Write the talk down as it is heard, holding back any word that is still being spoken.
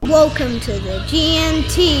Welcome to the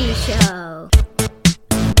GNT Show.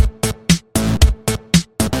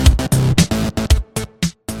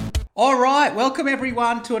 All right, welcome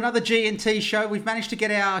everyone to another GNT Show. We've managed to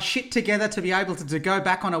get our shit together to be able to go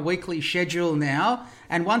back on a weekly schedule now.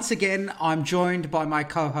 And once again, I'm joined by my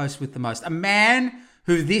co-host with the most, a man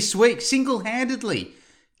who this week single-handedly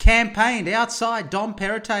campaigned outside Dom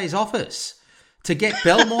Perrottet's office to get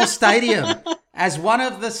Belmore Stadium as one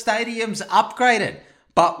of the stadiums upgraded,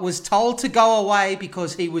 but was told to go away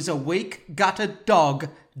because he was a weak, gutted dog.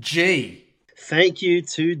 G. Thank you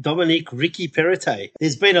to Dominic Ricky Perrottet.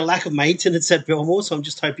 There's been a lack of maintenance at Belmore, so I'm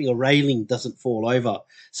just hoping a railing doesn't fall over.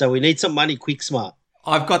 So we need some money quick, smart.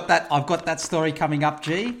 I've got that story coming up,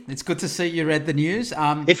 G. It's good to see you read the news.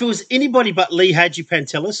 If it was anybody but Lee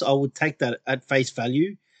Hadjipantelis, I would take that at face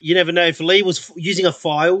value. You never know if Lee was using a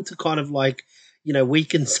file to kind of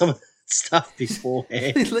weaken some of the stuff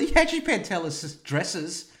beforehand. Lee Hadjipantelis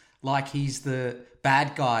dresses like he's the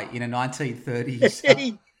bad guy in a 1930s.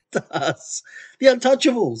 He does. The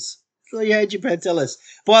Untouchables. Lee Hadjipantelis.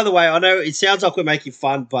 By the way, I know it sounds like we're making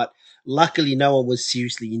fun, but luckily no one was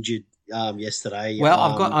seriously injured yesterday.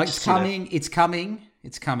 Well, it's coming.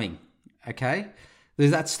 Okay?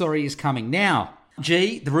 That story is coming. Now,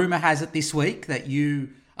 G, the rumour has it this week that you,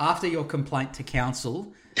 after your complaint to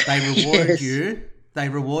council, they rewarded you. They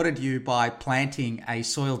rewarded you by planting a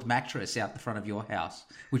soiled mattress out the front of your house,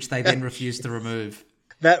 which they then refused to remove.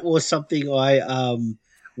 That was something I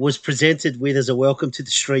was presented with as a welcome to the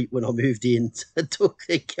street when I moved in. It took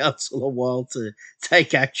the council a while to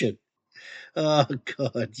take action. Oh,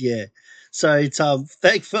 God, yeah. So it's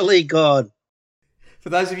thankfully gone. For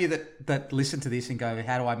those of you that listen to this and go,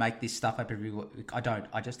 how do I make this stuff up every week? I don't.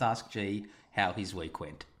 I just ask G how his week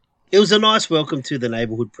went. It was a nice welcome to the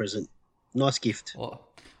neighbourhood present. Nice gift. All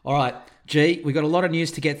right, G, we've got a lot of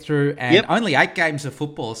news to get through and only 8 games of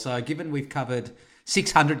football. So given we've covered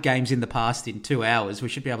 600 games in the past in 2 hours, we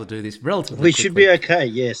should be able to do this relatively quickly. We should be okay,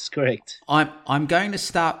 yes, correct. I'm going to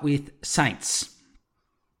start with Saints.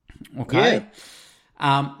 Okay.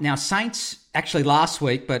 Yeah. Now, Saints, actually last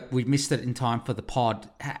week, but we missed it in time for the pod,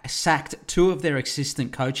 sacked 2 of their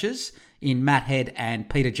assistant coaches in Matt Head and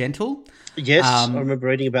Peter Gentle. Yes, I remember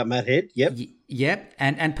reading about Matt Head. Yep. Yep,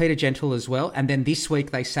 and Peter Gentle as well. And then this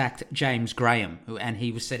week they sacked James Graham, and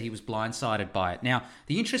he said he was blindsided by it. Now,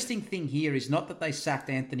 the interesting thing here is not that they sacked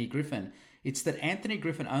Anthony Griffin. It's that Anthony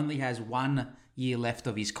Griffin only has 1 year left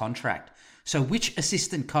of his contract. So which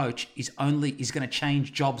assistant coach is going to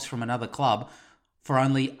change jobs from another club for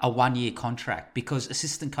only a 1-year contract? Because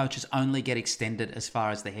assistant coaches only get extended as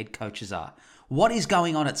far as the head coaches are. What is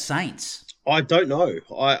going on at Saints? I don't know.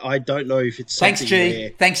 I don't know if it's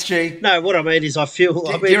something. Thanks, G. No, what I mean is I feel...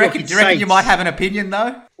 Do you reckon you might have an opinion,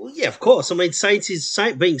 though? Well, yeah, of course. I mean, Saints is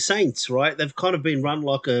being Saints, right? They've kind of been run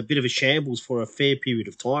like a bit of a shambles for a fair period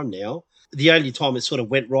of time now. The only time it sort of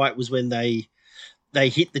went right was when they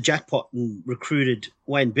hit the jackpot and recruited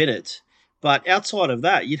Wayne Bennett. But outside of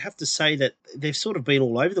that, you'd have to say that they've sort of been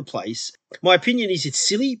all over the place. My opinion is it's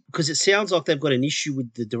silly because it sounds like they've got an issue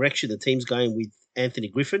with the direction the team's going with Anthony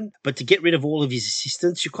Griffin. But to get rid of all of his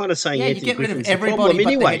assistants, you're kind of saying Anthony Griffin's the problem anyway. Yeah, you get rid of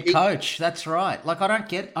everybody but the head coach. That's right. Like, I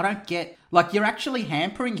don't get... Like, you're actually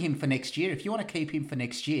hampering him for next year. If you want to keep him for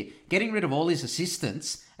next year, getting rid of all his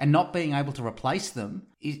assistants and not being able to replace them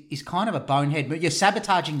is kind of a bonehead move. You're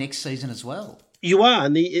sabotaging next season as well. You are,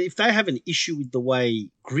 and if they have an issue with the way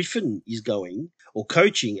Griffin is going or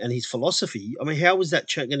coaching and his philosophy, I mean, how is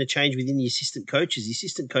that going to change within the assistant coaches? The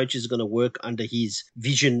assistant coaches are going to work under his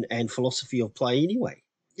vision and philosophy of play anyway.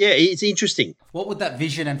 Yeah, it's interesting. What would that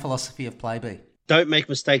vision and philosophy of play be? Don't make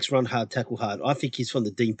mistakes, run hard, tackle hard. I think he's from the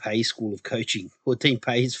Dean Pay School of Coaching, or Dean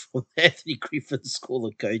Pay's from Anthony Griffin's School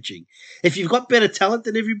of Coaching. If you've got better talent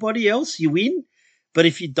than everybody else, you win. But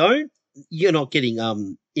if you don't, you're not getting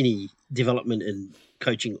any development and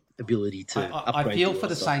coaching ability to upgrade. I feel for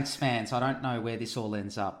the Saints fans. I don't know where this all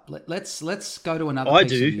ends up. Let's go to another. I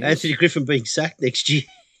piece do. Of news. Anthony Griffin being sacked next year.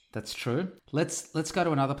 That's true. Let's go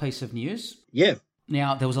to another piece of news. Yeah.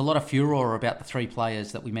 Now, there was a lot of furore about the 3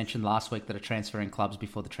 players that we mentioned last week that are transferring clubs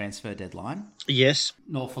before the transfer deadline. Yes.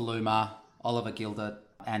 Norfoluma, Oliver Gilder,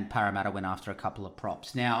 and Parramatta went after a couple of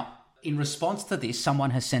props. Now, in response to this,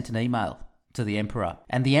 someone has sent an email to the Emperor.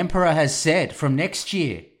 And the Emperor has said from next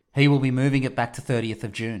year, he will be moving it back to 30th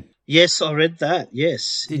of June. Yes, I read that.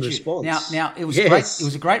 Yes, Did in you? response. Now it was great. It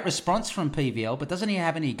was a great response from PVL, but doesn't he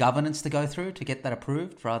have any governance to go through to get that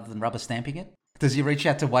approved rather than rubber stamping it? Does he reach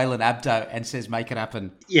out to Waylon Abdo and says, make it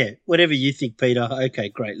happen? Yeah, whatever you think, Peter. Okay,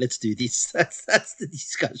 great, let's do this. That's the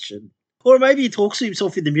discussion. Or maybe he talks to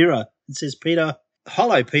himself in the mirror and says, Peter,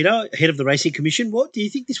 Hello, Peter, head of the Racing Commission. What do you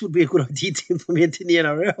think this would be a good idea to implement in the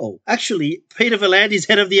NRL? Actually, Peter Valand is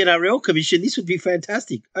head of the NRL Commission. This would be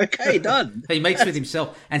fantastic. Okay, done. He meets with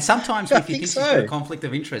himself. And sometimes I if he think thinks so. he's got a conflict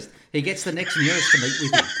of interest, he gets the next nearest to meet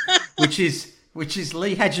with him, which is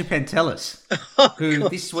Lee Hadjipentelis, who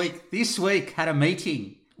this week had a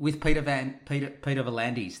meeting with Peter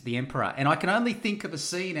V'landys, the Emperor. And I can only think of a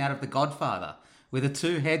scene out of The Godfather where the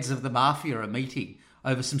two heads of the mafia are meeting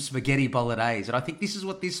over some spaghetti bolognese. And I think this is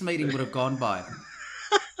what this meeting would have gone by.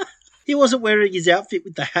 He wasn't wearing his outfit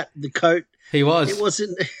with the hat and the coat. He was. It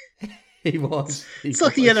wasn't. He was. It's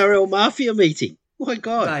like the NRL Mafia meeting. My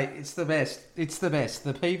God. Mate, it's the best. It's the best.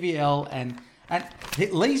 The PVL and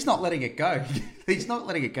Lee's not letting it go. He's not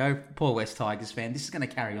letting it go, poor West Tigers fan. This is going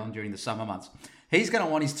to carry on during the summer months. He's going to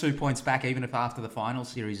want his 2 points back even if after the final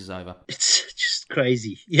series is over. It's just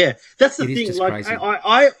crazy. Yeah, that's the thing. Like, crazy.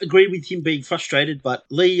 I agree with him being frustrated, but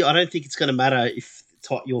Lee, I don't think it's going to matter if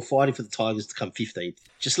you're fighting for the Tigers to come 15th.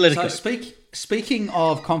 Just let it go. Speaking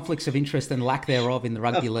of conflicts of interest and lack thereof in the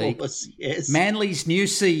rugby league, yes. Manly's new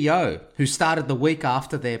CEO, who started the week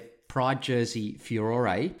after their Pride jersey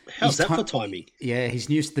furore. How's that for timing? Yeah,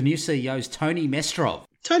 the new CEO is Tony Mestrov.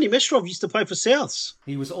 Tony Mestrov used to play for Souths.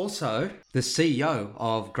 He was also the CEO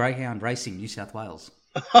of Greyhound Racing New South Wales.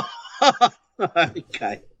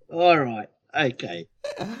 Okay. All right. Okay.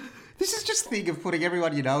 This is just a thing of putting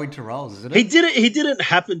everyone you know into roles, isn't it? He didn't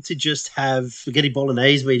happen to just have spaghetti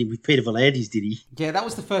bolognese meeting with Peter V'landys, did he? Yeah, that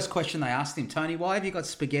was the first question they asked him. Tony, why have you got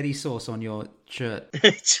spaghetti sauce on your shirt?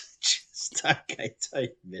 Just okay,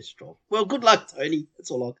 Tony Mestrov. Well, good luck, Tony.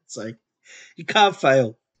 That's all I can say. You can't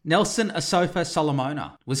fail. Nelson Asofa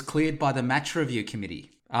Solomona was cleared by the match review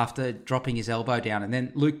committee after dropping his elbow down. And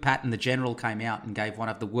then Luke Patton, the general, came out and gave one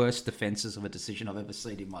of the worst defences of a decision I've ever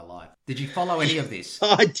seen in my life. Did you follow any of this?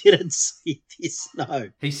 I didn't see this, no.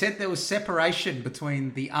 He said there was separation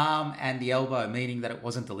between the arm and the elbow, meaning that it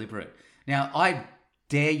wasn't deliberate. Now, I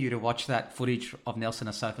dare you to watch that footage of Nelson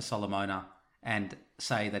Asofa Solomona and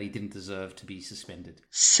say that he didn't deserve to be suspended.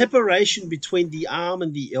 Separation between the arm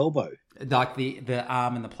and the elbow? Like the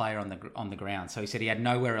arm and the player on the ground. So he said he had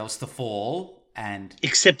nowhere else to fall and...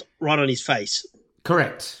 Except right on his face.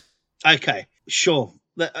 Correct. Okay, sure.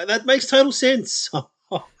 That makes total sense.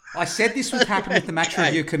 I said this would happen with the match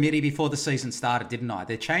review committee before the season started, didn't I?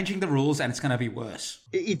 They're changing the rules and it's going to be worse.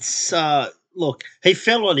 It's, look, he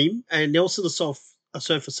fell on him and Nelson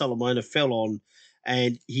Asofa Solomona fell on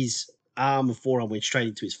and his arm and forearm went straight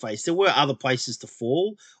into his face. There were other places to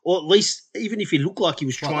fall, or at least even if he looked like he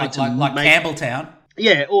was trying to... Like Campbelltown?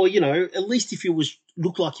 Yeah, or, at least if he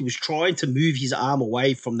looked like he was trying to move his arm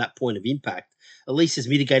away from that point of impact, at least as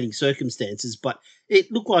mitigating circumstances, but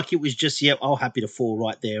it looked like it was just, I'm happy to fall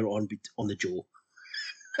right there on the jaw.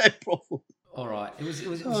 No problem. All right. It was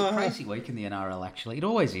a crazy week in the NRL, actually. It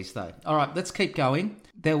always is, though. All right, let's keep going.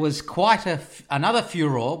 There was quite another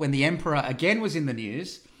furore when the Emperor again was in the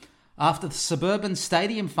news after the suburban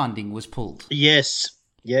stadium funding was pulled. Yes.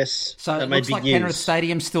 So it looks like Penrith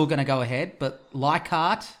Stadium's still going to go ahead, but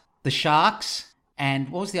Leichhardt, the Sharks, and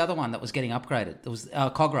what was the other one that was getting upgraded? It was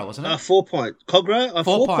Cogra, wasn't it? 4 Pines. Cogra?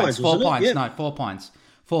 4 Pines, wasn't it? Yeah. No, 4 Pines.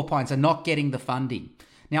 4 Pines are not getting the funding.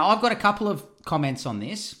 Now, I've got a couple of comments on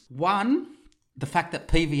this. One, the fact that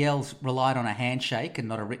PVL's relied on a handshake and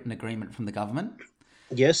not a written agreement from the government.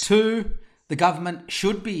 Yes. Two, the government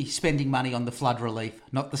should be spending money on the flood relief,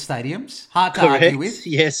 not the stadiums. Hard to argue with.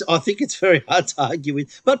 Yes, I think it's very hard to argue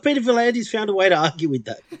with. But Peter V'landys found a way to argue with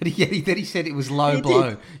that. Then he said it was low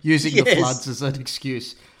blow, using the floods as an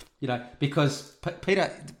excuse. Because,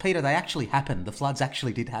 Peter, they actually happened. The floods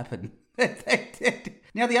actually did happen.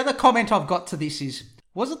 Now, the other comment I've got to this is,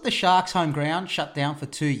 wasn't the Sharks' home ground shut down for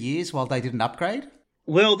 2 years while they did an upgrade?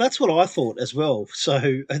 Well, that's what I thought as well.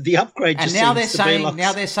 So the upgrade just now seems to be like...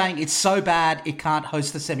 Now they're saying it's so bad it can't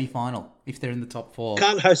host the semi-final if they're in the top four.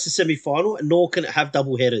 Can't host the semi-final, nor can it have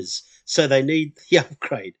double headers. So they need the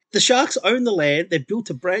upgrade. The Sharks own the land. They've built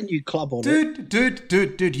a brand new club on it.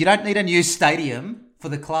 Dude, you don't need a new stadium for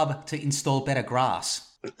the club to install better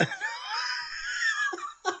grass.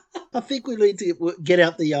 I think we need to get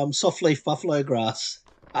out the soft leaf buffalo grass.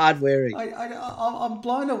 Hard wearing. I'm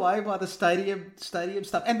blown away by the stadium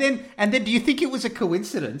stuff. And then, do you think it was a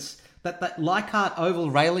coincidence that Leichhardt Oval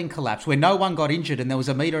railing collapse where no one got injured and there was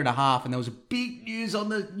 1.5 meters and there was a big news on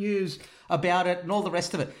the news about it and all the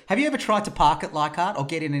rest of it? Have you ever tried to park at Leichhardt or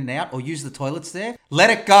get in and out or use the toilets there? Let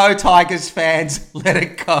it go, Tigers fans. Let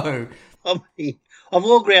it go. I mean, I've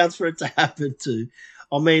all grounds for it to happen too.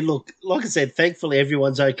 I mean, look, like I said, thankfully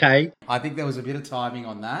everyone's okay. I think there was a bit of timing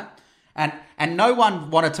on that. And no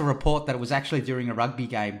one wanted to report that it was actually during a rugby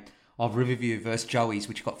game of Riverview versus Joey's,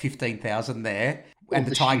 which got 15,000 there, and the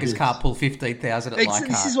the Tigers shooters. can't pull 15,000 at Leichhardt.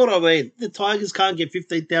 This is what I mean. The Tigers can't get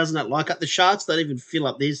 15,000 at Leichhardt. The Sharks don't even fill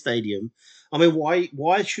up their stadium. I mean,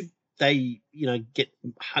 why should they, get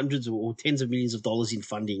hundreds or tens of millions of dollars in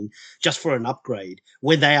funding just for an upgrade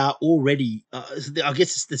when they are already, I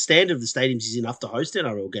guess the standard of the stadiums is enough to host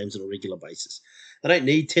NRL games on a regular basis. They don't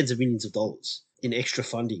need tens of millions of dollars in extra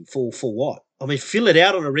funding for what? I mean, fill it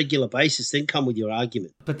out on a regular basis, then come with your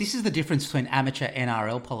argument. But this is the difference between amateur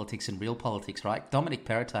NRL politics and real politics, right? Dominic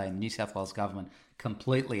Perrottet and the New South Wales government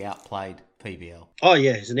completely outplayed PBL. Oh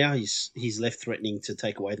yeah, so now he's left threatening to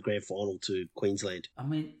take away the grand final to Queensland. I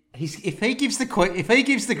mean, if he gives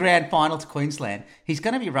the grand final to Queensland, he's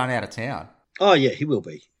going to be run out of town. Oh yeah, he will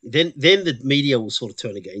be. Then the media will sort of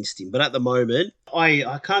turn against him. But at the moment,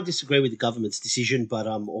 I can't disagree with the government's decision, but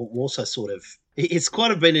I'm also sort of, it's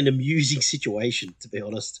kind of been an amusing situation, to be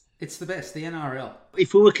honest. It's the best, the NRL.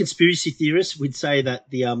 If we were conspiracy theorists, we'd say that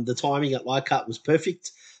the timing at Leichhardt was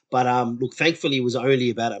perfect. But look, thankfully it was only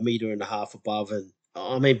about 1.5 meters above, and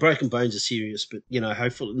I mean, broken bones are serious, but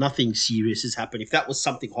hopefully nothing serious has happened. If that was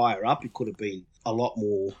something higher up, it could have been a lot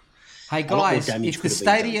more. Hey guys, if the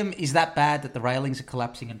stadium is that bad that the railings are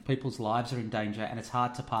collapsing and people's lives are in danger and it's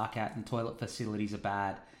hard to park out and toilet facilities are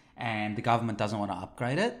bad and the government doesn't want to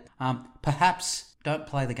upgrade it, perhaps don't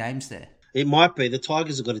play the games there. It might be. The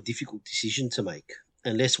Tigers have got a difficult decision to make.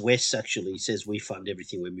 Unless West actually says we fund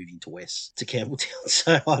everything, we're moving to West, to Campbelltown.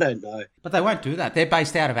 So I don't know. But they won't do that. They're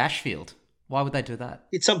based out of Ashfield. Why would they do that?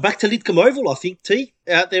 It's back to Lidcombe Oval, I think, T,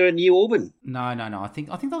 out there in New Auburn. No. I think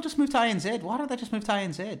they'll just move to ANZ. Why don't they just move to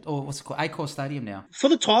ANZ? Or what's it called? Accor Stadium now. For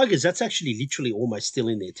the Tigers, that's actually literally almost still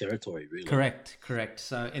in their territory, really. Correct.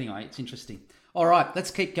 So anyway, it's interesting. All right,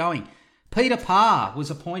 let's keep going. Peter Parr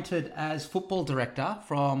was appointed as football director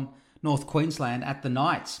from North Queensland at the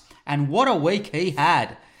Knights. And what a week he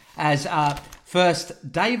had as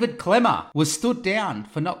first David Clemmer was stood down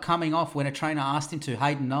for not coming off when a trainer asked him to,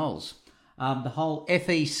 Hayden Knowles. The whole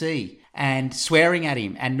FEC and swearing at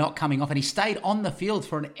him and not coming off. And he stayed on the field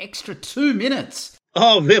for an extra 2 minutes.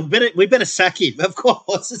 Oh, we better sack him, of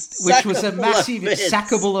course. Which was a massive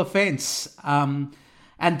sackable offence. And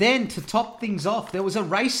then to top things off, there was a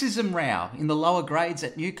racism row in the lower grades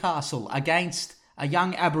at Newcastle against a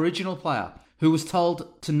young Aboriginal player who was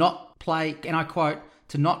told to not play, and I quote,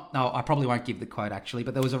 I probably won't give the quote actually,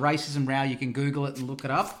 but there was a racism row. You can Google it and look it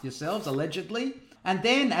up yourselves, allegedly. And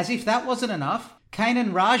then, as if that wasn't enough,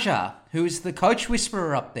 Kanan Raja, who is the coach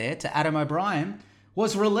whisperer up there to Adam O'Brien,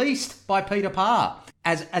 was released by Peter Parr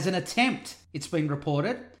as an attempt, it's been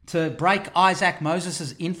reported, to break Isaac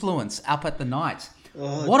Moses' influence up at the Knights.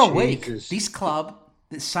 Oh, what a Jesus. week. This club,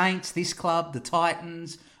 the Saints, this club, the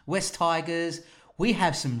Titans, West Tigers, we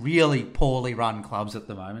have some really poorly run clubs at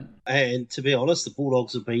the moment. And to be honest, the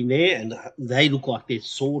Bulldogs have been there and they look like they're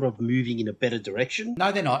sort of moving in a better direction.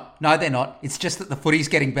 No, they're not. It's just that the footy's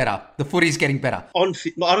getting better.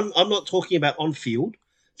 I'm not talking about on field,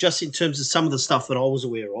 just in terms of some of the stuff that I was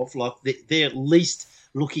aware of. Like they're at least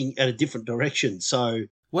looking at a different direction. So,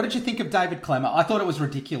 what did you think of David Clemmer? I thought it was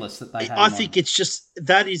ridiculous that they had I him think on. it's just,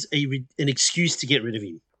 that is an excuse to get rid of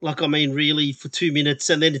him. Like, I mean, really, for 2 minutes,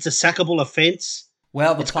 and then it's a sackable offence.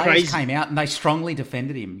 Well, the players came out and they strongly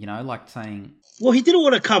defended him, like saying... Well, he didn't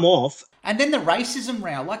want to come off. And then the racism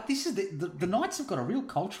row. Like, this is the Knights have got a real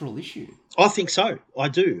cultural issue. I think so. I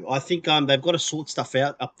do. I think they've got to sort stuff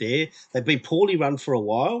out up there. They've been poorly run for a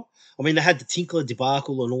while. I mean, they had the Tinkler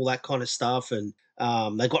debacle and all that kind of stuff, and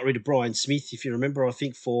they got rid of Brian Smith, if you remember, I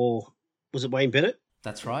think was it Wayne Bennett?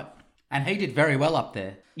 That's right. And he did very well up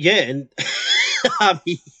there. Yeah, and...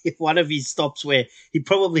 one of his stops where he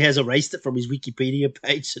probably has erased it from his Wikipedia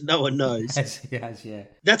page so no one knows. Yes, yeah.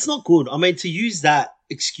 That's not good. I mean, to use that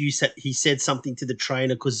excuse that he said something to the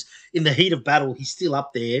trainer because in the heat of battle, he's still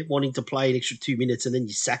up there wanting to play an extra 2 minutes and then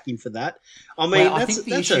you sack him for that. I mean, I think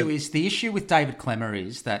the issue with David Clemmer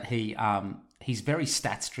is that he's very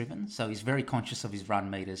stats driven, so he's very conscious of his run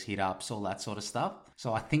meters, hit ups, all that sort of stuff.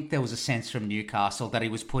 So I think there was a sense from Newcastle that he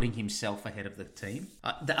was putting himself ahead of the team.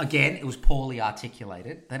 Again, it was poorly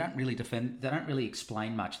articulated. They don't really defend. They don't really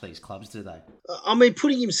explain much, these clubs, do they? I mean,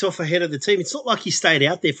 putting himself ahead of the team, it's not like he stayed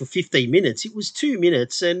out there for 15 minutes. It was 2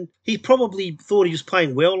 minutes and he probably thought he was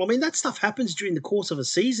playing well. I mean, that stuff happens during the course of a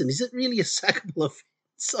season. Is it really a sackable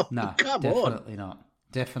offence? Oh, no, come definitely on. not.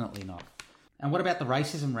 Definitely not. And what about the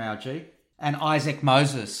racism row, G? And Isaac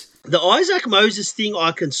Moses The Isaac Moses thing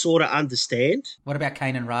I can sort of understand. What about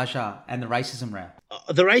Kane and Raja and the racism row?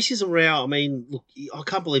 The racism row, I mean, look, I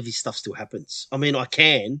can't believe this stuff still happens. I mean, I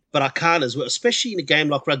can, but I can't as well, especially in a game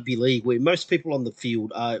like rugby league where most people on the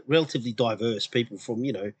field are relatively diverse. People from,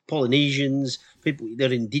 Polynesians, people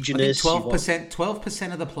that are Indigenous. I think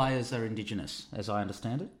 12% of the players are Indigenous, as I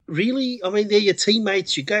understand it. Really? I mean, they're your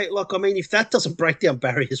teammates. You go, if that doesn't break down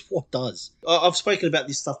barriers, what does? I've spoken about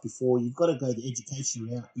this stuff before. You've got to go the education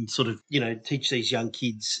route and sort of, teach these young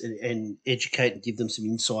kids and educate and give them some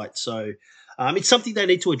insight. So, it's something they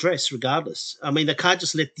need to address regardless. I mean, they can't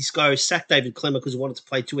just let this go, sack David Clemmer because he wanted to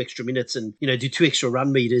play 2 extra minutes and, do 2 extra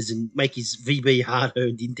run meters and make his VB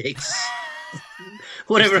hard-earned index.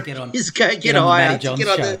 Whatever it is, get on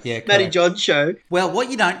the Matty John show. Well,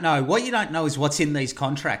 what you don't know is what's in these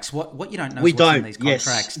contracts. What you don't know is what's in these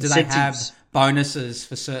contracts. Do they have bonuses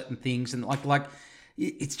for certain things? And like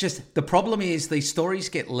it's just, the problem is these stories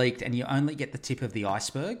get leaked and you only get the tip of the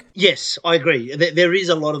iceberg. Yes, I agree. There is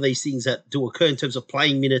a lot of these things that do occur in terms of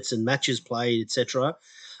playing minutes and matches played, etc.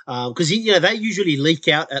 Because they usually leak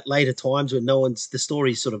out at later times when the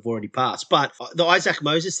story's sort of already passed. But the Isaac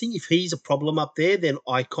Moses thing, if he's a problem up there, then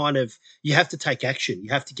you have to take action.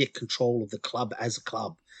 You have to get control of the club as a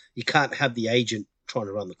club. You can't have the agent trying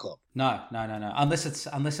to run the club. No. Unless it's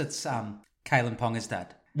Kalen Ponga's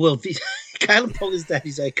dad. Well, Kalen Ponga's dad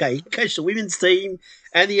is okay. He coached the women's team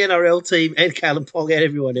and the NRL team and Kalen Ponga and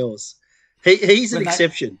everyone else. He's an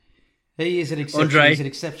exception. He is an exception. Andre, he's an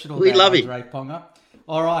exceptional we dad, love him. Andre Ponga.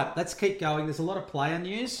 All right, let's keep going. There's a lot of player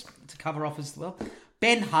news to cover off as well.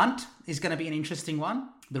 Ben Hunt is going to be an interesting one.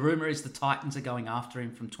 The rumour is the Titans are going after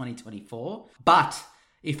him from 2024. But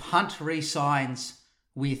if Hunt re-signs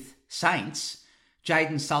with Saints,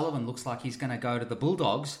 Jaden Sullivan looks like he's going to go to the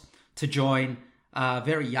Bulldogs to join a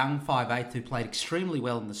very young 5'8" who played extremely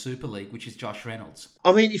well in the Super League, which is Josh Reynolds.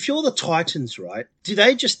 I mean, if you're the Titans, right, do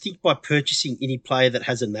they just think by purchasing any player that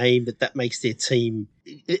has a name that makes their team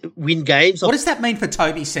win games? What does that mean for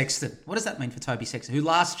Toby Sexton? Who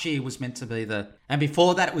last year was meant to be and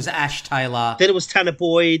before that it was Ash Taylor. Then it was Tanner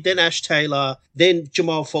Boyd, then Ash Taylor, then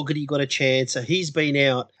Jamal Fogarty got a chance, so he's been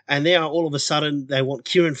out. And now all of a sudden they want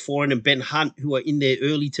Kieran Foran and Ben Hunt, who are in their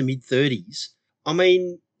early to mid-30s. I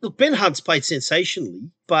mean, look, Ben Hunt's played sensationally,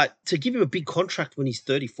 but to give him a big contract when he's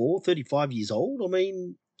 34, 35 years old, I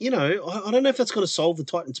mean, I don't know if that's going to solve the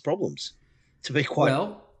Titans' problems, to be quite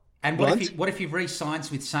and blunt. What if he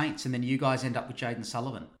re-signs with Saints and then you guys end up with Jaden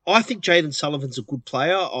Sullivan? I think Jaden Sullivan's a good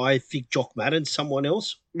player. I think Jock Madden's someone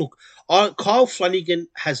else. Look, Kyle Flanagan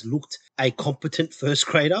has looked a competent first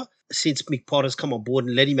grader since Mick Potter's come on board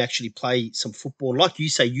and let him actually play some football. Like you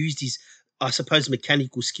say, used his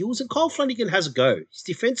mechanical skills. And Kyle Flanagan has a go. He's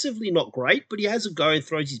defensively not great, but he has a go and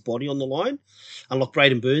throws his body on the line, unlike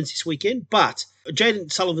Braden Burns this weekend. But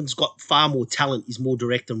Jaden Sullivan's got far more talent, is more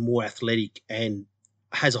direct and more athletic, and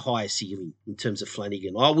has a higher ceiling in terms of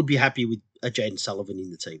Flanagan. I would be happy with a Jaden Sullivan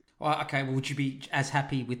in the team. Well, okay. Well, would you be as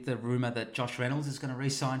happy with the rumour that Josh Reynolds is going to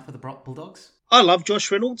re-sign for the Bulldogs? I love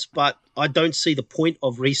Josh Reynolds, but I don't see the point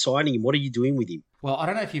of re-signing him. What are you doing with him? Well, I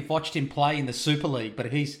don't know if you've watched him play in the Super League,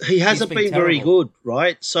 but he hasn't been very good,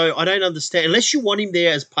 right? So I don't understand. Unless you want him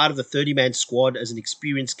there as part of the 30-man squad as an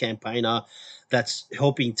experienced campaigner that's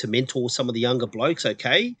helping to mentor some of the younger blokes,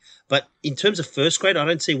 okay? But in terms of first grade, I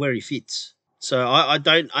don't see where he fits. So I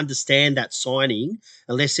don't understand that signing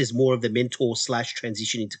unless there's more of the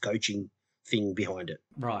mentor/transition into coaching thing behind it.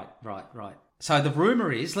 Right. So the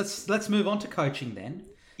rumour is, let's move on to coaching then.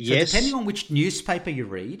 So yes. Depending on which newspaper you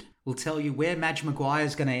read, will tell you where Madge Maguire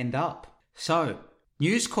is going to end up. So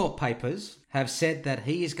News Corp papers have said that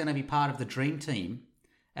he is going to be part of the dream team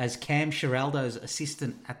as Cam Sheraldo's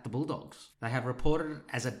assistant at the Bulldogs. They have reported it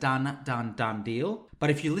as a done deal.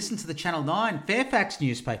 But if you listen to the Channel 9 Fairfax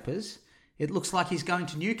newspapers, it looks like he's going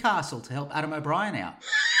to Newcastle to help Adam O'Brien out.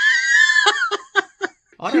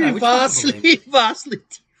 I don't know which vastly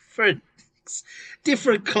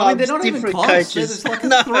different clubs, I mean, they're not different even close. coaches. It's like a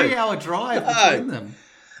 3-hour drive between them.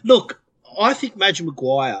 Look, I think Madge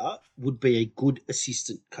Maguire would be a good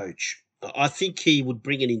assistant coach. I think he would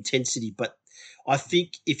bring an intensity, but I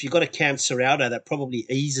think if you've got a Cam Serraldo, that probably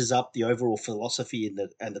eases up the overall philosophy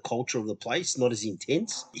and the culture of the place, not as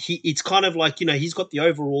intense. It's kind of like, he's got the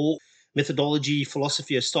overall methodology,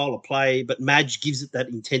 philosophy, or style of play, but Madge gives it that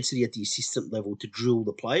intensity at the assistant level to drill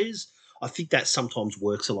the players. I think that sometimes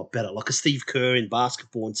works a lot better. Like a Steve Kerr in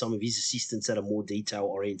basketball and some of his assistants that are more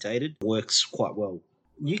detail-orientated works quite well.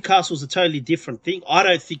 Newcastle's a totally different thing. I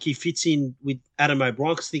don't think he fits in with Adam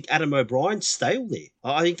O'Brien because I think Adam O'Brien's stale there.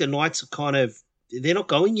 I think the Knights are kind of they're not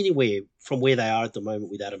going anywhere from where they are at the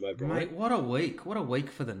moment with Adam O'Brien. Mate, what a week! What a week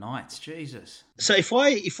for the Knights, Jesus. So if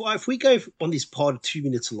we go on this pod 2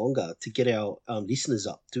 minutes longer to get our listeners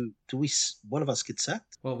up, do one of us get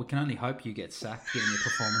sacked? Well, we can only hope you get sacked given your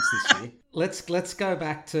performance this year. Let's go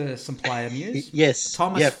back to some player news. Yes.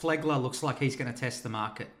 Thomas Flegler looks like he's going to test the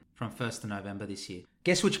market from 1st of November this year.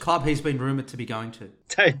 Guess which club he's been rumoured to be going to?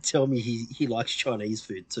 Don't tell me he likes Chinese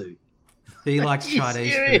food too. He likes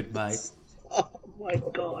Chinese food, mate. Oh my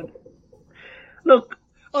God. Look,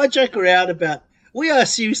 I joke around about we are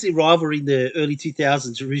seriously rivaling the early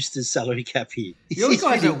 2000s Roosters salary cap here. You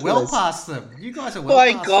guys are well past them.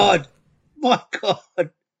 My God.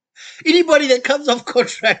 Anybody that comes off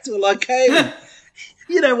contract or like, hey,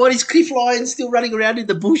 you know what, is Cliff Lyons still running around in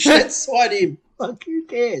the bush? Let's sign him. Like, who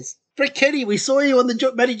cares? Brett Kenny, we saw you on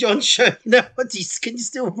the Matty John show. You know what? Can you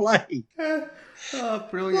still play? Oh,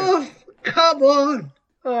 brilliant. Oh, come on.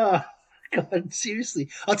 Oh, God, seriously.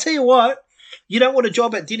 I'll tell you what, you don't want a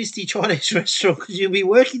job at Dynasty Chinese Restaurant because you'll be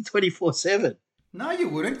working 24/7. No, you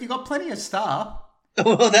wouldn't. You've got plenty of staff.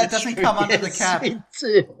 Well, that doesn't come under the cap. Me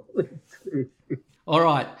too. All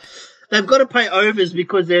right. They've got to pay overs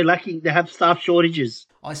because they have staff shortages.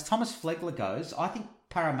 As Thomas Flegler goes, I think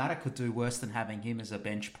Parramatta could do worse than having him as a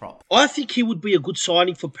bench prop. I think he would be a good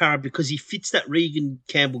signing for Para because he fits that Regan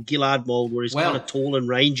Campbell-Gillard mould where he's kind of tall and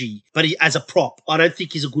rangy. But as a prop, I don't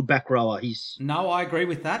think he's a good back rower. No, I agree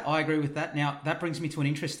with that. Now, that brings me to an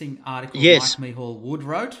interesting article Mike Mihal-Wood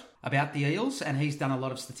wrote about the Eels, and he's done a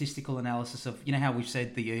lot of statistical analysis of, you know how we've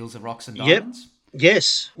said the Eels are rocks and diamonds? Yep.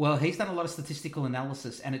 Yes. Well, he's done a lot of statistical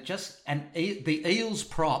analysis, and the Eels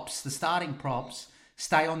props, the starting props,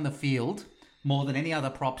 stay on the field more than any other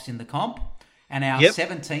props in the comp, and our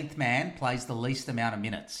 17th man plays the least amount of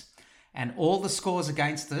minutes. And all the scores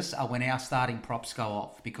against us are when our starting props go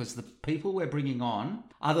off, because the people we're bringing on,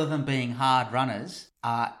 other than being hard runners,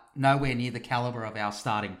 are nowhere near the calibre of our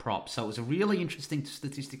starting props. So it was a really interesting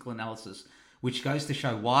statistical analysis, which goes to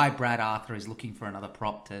show why Brad Arthur is looking for another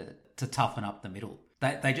prop to toughen up the middle.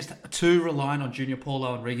 They just too reliant on Junior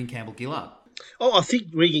Paulo and Regan Campbell-Gillard. Oh, I think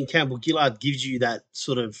Regan Campbell-Gillard gives you that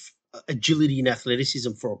sort of agility and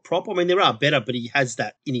athleticism for a prop. I mean, there are better, but he has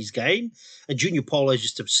that in his game. And Junior Paulo is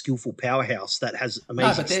just a skillful powerhouse that has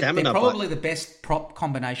amazing stamina. They're probably the best prop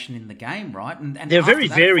combination in the game, right? And they're very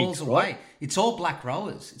varied, falls right? Away. It's all black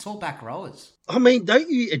rowers. It's all back rowers. I mean, don't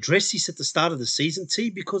you address this at the start of the season, T?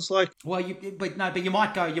 Because but you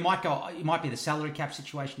might be the salary cap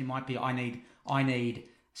situation. You might be, I need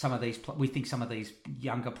some of these, we think some of these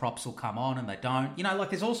younger props will come on and they don't. You know,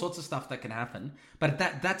 like there's all sorts of stuff that can happen. But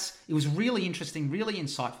it was really interesting, really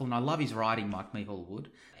insightful, and I love his writing, Mike Mihal-Wood.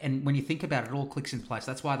 And when you think about it, it all clicks in place.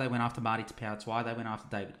 That's why they went after Marty Tapau. It's why they went after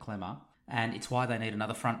David Clemmer. And it's why they need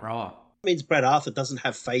another front rower. It means Brad Arthur doesn't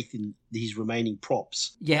have faith in his remaining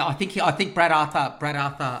props. Yeah, I think Brad Arthur,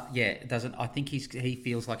 doesn't. I think he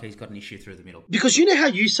feels like he's got an issue through the middle. Because you know how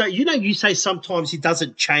you say sometimes he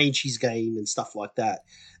doesn't change his game and stuff like that.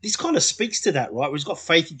 This kind of speaks to that, right? Where he's got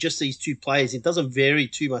faith in just these two players. It doesn't vary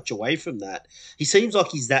too much away from that. He seems like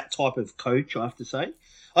he's that type of coach, I have to say.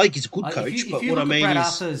 I think he's a good coach, but what I mean is... Brad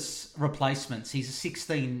Arthur's replacements, he's a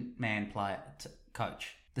 16-man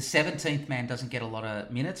coach. The 17th man doesn't get a lot of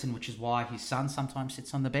minutes, and which is why his son sometimes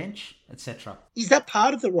sits on the bench, etc. Is that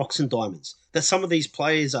part of the Rocks and Diamonds? That some of these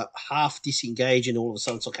players are half disengaged and all of a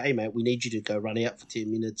sudden it's like, hey, mate, we need you to go run out for 10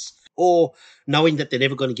 minutes. Or knowing that they're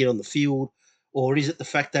never going to get on the field. Or is it the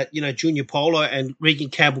fact that, you know, Junior Paulo and Regan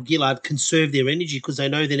Campbell-Gillard conserve their energy because they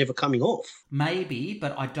know they're never coming off? Maybe,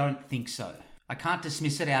 but I don't think so. I can't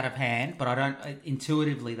dismiss it out of hand, but I don't...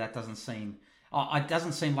 Intuitively, that doesn't seem... it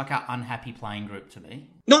doesn't seem like an unhappy playing group to me.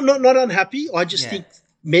 Not unhappy. I just think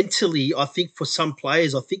mentally, I think for some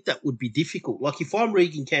players, I think that would be difficult. Like if I'm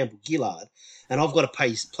Regan Campbell-Gillard and I've got to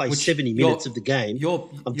play 70 minutes of the game,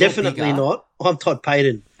 I'm definitely bigger. Not. I'm Todd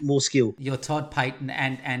Payton, more skill. You're Todd Payton,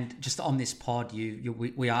 and just on this pod,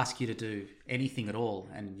 we ask you to do anything at all,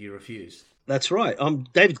 and you refuse. That's right. I'm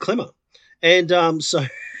David Clemmer. And so...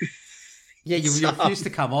 Yeah, you refuse to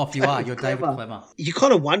come off. You're David Clemmer. You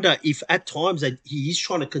kind of wonder if at times that he is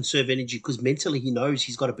trying to conserve energy because mentally he knows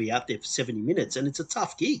he's got to be out there for 70 minutes and it's a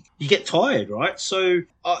tough gig. You get tired, right? So,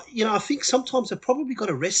 I think sometimes they've probably got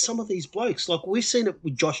to rest some of these blokes. Like we've seen it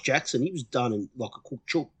with Josh Jackson. He was done in like a cook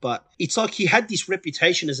chook, but it's like he had this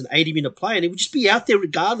reputation as an 80-minute player and he would just be out there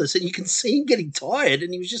regardless and you can see him getting tired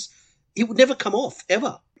and he would never come off,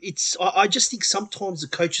 ever. I just think sometimes the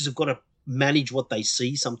coaches have got to manage what they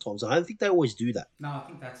see sometimes. I don't think they always do that. No, I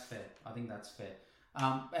think that's fair.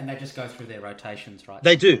 And they just go through their rotations, right?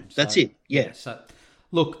 They do. That's it. Yeah. So,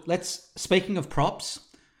 look, speaking of props,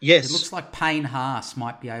 yes, it looks like Payne Haas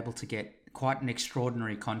might be able to get quite an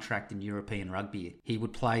extraordinary contract in European rugby. He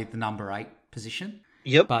would play the number 8 position.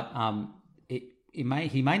 Yep. But he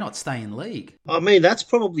may not stay in league. I mean, that's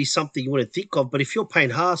probably something you want to think of. But if you're paying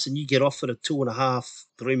Haas and you get offered a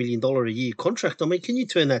 $2.5-3 million a year contract, I mean, can you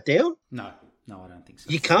turn that down? No, I don't think so.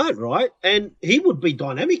 You can't, right? And he would be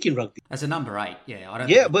dynamic in rugby. As a number 8, yeah. I don't.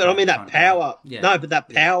 Yeah, but I mean that power. Yeah. No, but that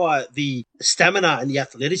power, the stamina and the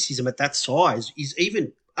athleticism at that size is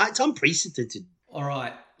it's unprecedented. All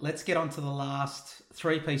right, let's get on to the last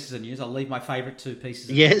 3 pieces of news. I'll leave my favourite 2 pieces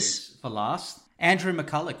of Yes. news for last. Andrew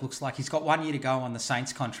McCulloch looks like he's got 1 year to go on the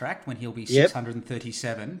Saints contract when he'll be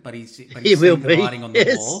 637, but he's He seen will the be. writing on the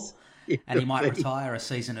Yes. wall, He and he will might be. retire a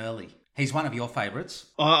season early. He's one of your favourites.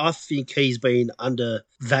 I think he's been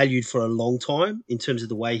undervalued for a long time in terms of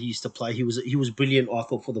the way he used to play. He was brilliant, I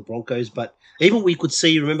thought, for the Broncos. But even we could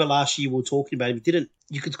see, remember last year we were talking about him,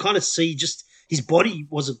 you could kind of see just his body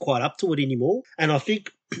wasn't quite up to it anymore. And I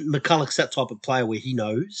think McCulloch's that type of player where he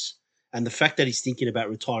knows. And the fact that he's thinking about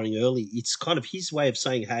retiring early, it's kind of his way of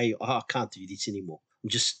saying, hey, I can't do this anymore.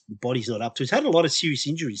 The body's not up to it. He's had a lot of serious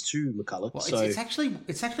injuries too, McCulloch. Well, so it's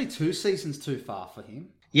actually 2 seasons too far for him.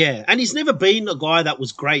 yeah, and he's never been a guy that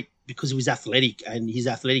was great because he was athletic, and his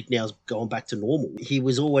athletic now is going back to normal. He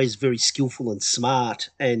was always very skillful and smart,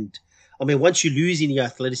 and I mean, once you lose any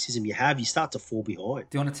athleticism you have, you start to fall behind.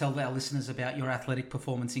 Do you want to tell our listeners about your athletic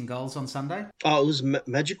performance in goals on Sunday? Oh, it was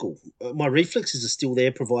magical. My reflexes are still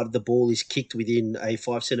there, provided the ball is kicked within a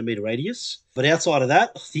 5 centimetre radius. But outside of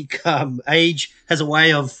that, I think age has a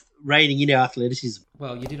way of reining in our athleticism.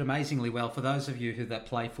 Well, you did amazingly well. For those of you that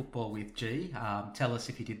play football with G, tell us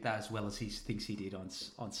if you did that as well as he thinks he did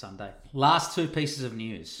on Sunday. Last 2 pieces of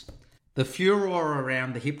news. The furor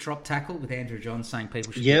around the hip drop tackle with Andrew Johns saying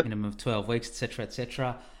people should get a minimum of 12 weeks, etc.,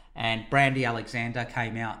 etc. And Brandy Alexander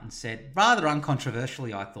came out and said, rather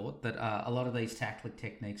uncontroversially, I thought, that a lot of these tackling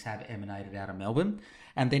techniques have emanated out of Melbourne.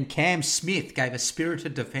 And then Cam Smith gave a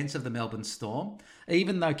spirited defence of the Melbourne Storm,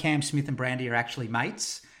 even though Cam Smith and Brandy are actually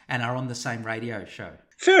mates and are on the same radio show.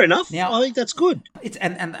 Fair enough. Now, I think that's good.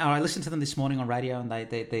 And I listened to them this morning on radio, and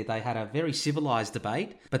they had a very civilised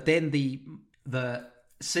debate. But then the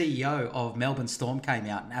CEO of Melbourne Storm came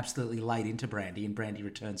out and absolutely laid into Brandy, and Brandy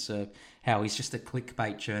returned serve, how he's just a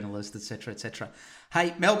clickbait journalist, etc., etc.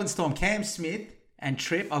 Hey, Melbourne Storm, Cam Smith and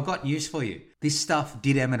Tripp, I've got news for you. This stuff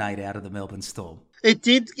did emanate out of the Melbourne Storm. It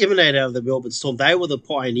did emanate out of the Melbourne Storm. They were the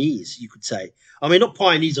pioneers, you could say. I mean, not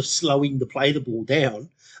pioneers of slowing the ball down.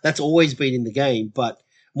 That's always been in the game, but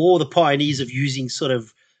more the pioneers of using sort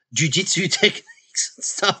of jiu-jitsu techniques and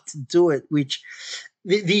stuff to do it, which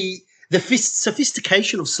the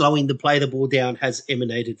sophistication of slowing the ball down has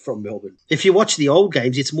emanated from Melbourne. If you watch the old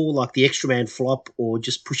games, it's more like the extra man flop or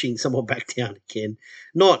just pushing someone back down again,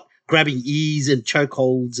 not grabbing ears and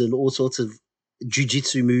chokeholds and all sorts of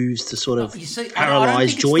jiu-jitsu moves to sort of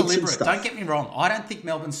paralyze joints and stuff. Don't get me wrong. I don't think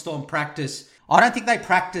Melbourne Storm practice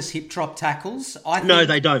hip drop tackles. No,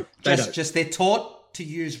 they don't. Just they're taught to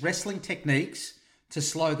use wrestling techniques to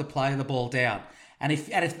slow the play of the ball down. And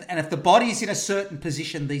if the body is in a certain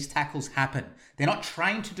position, these tackles happen. They're not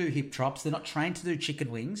trained to do hip drops. They're not trained to do chicken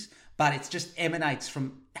wings. But it just emanates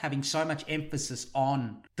from having so much emphasis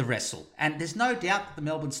on the wrestle. And there's no doubt that the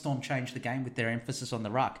Melbourne Storm changed the game with their emphasis on the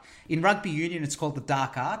ruck. In rugby union, it's called the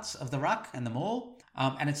dark arts of the ruck and the maul.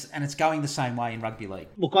 And it's going the same way in rugby league.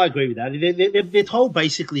 Look, I agree with that. They're told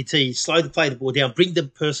basically to slow the ball down, bring the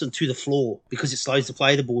person to the floor because it slows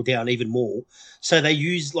the ball down even more. So they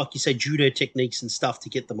use, like you say, judo techniques and stuff to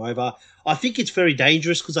get them over. I think it's very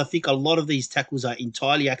dangerous because I think a lot of these tackles are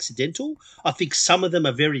entirely accidental. I think some of them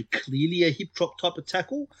are very clearly a hip drop type of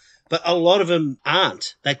tackle, but a lot of them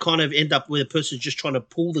aren't. They kind of end up where the person's just trying to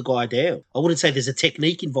pull the guy down. I wouldn't say there's a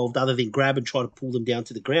technique involved other than grab and try to pull them down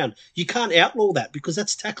to the ground. You can't outlaw that because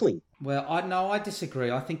that's tackling. Well, I disagree.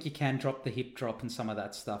 I think you can drop the hip drop and some of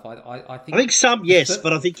that stuff. I think some, yes,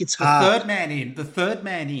 but I think it's hard. The third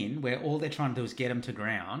man in, where all they're trying to do is get him to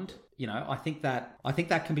ground. You know, I think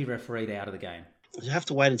that can be refereed out of the game. You have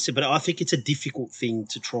to wait and see, but I think it's a difficult thing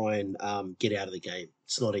to try and get out of the game.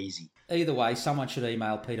 It's not easy. Either way, someone should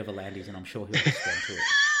email Peter V'landys and I'm sure he'll respond to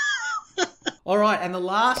it. All right, and the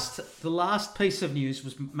last piece of news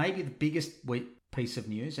was maybe the biggest piece of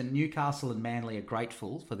news, and Newcastle and Manly are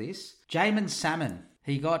grateful for this. Jamin Salmon,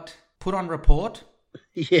 he got put on report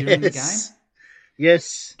during the game.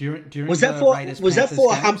 Yes. During was that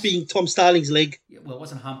for humping Tom Starling's leg? Well, it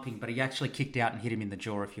wasn't humping, but he actually kicked out and hit him in the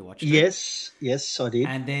jaw, if you watched it. Yes, I did.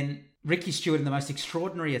 And then Ricky Stewart, in the most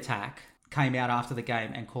extraordinary attack, came out after the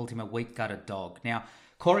game and called him a weak-gutted dog. Now,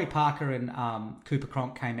 Corey Parker and Cooper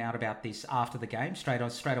Cronk came out about this after the game, straight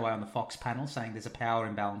away on the Fox panel, saying there's a power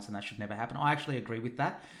imbalance and that should never happen. I actually agree with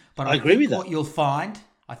that. But I agree think with that.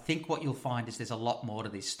 I think what you'll find is there's a lot more to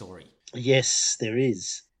this story. Yes, there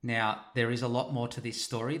is. Now, there is a lot more to this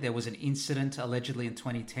story. There was an incident allegedly in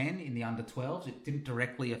 2010 in the under-12s. It didn't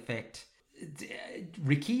directly affect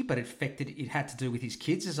Ricky, but it had to do with his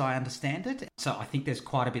kids, as I understand it. So I think there's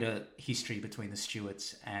quite a bit of history between the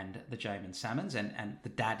Stewarts and the Jamin Salmons, and the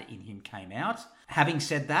dad in him came out. Having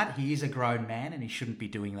said that, he is a grown man and he shouldn't be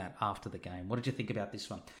doing that after the game. What did you think about this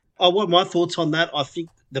one? Oh, what my thoughts on that? I think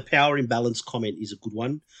the power imbalance comment is a good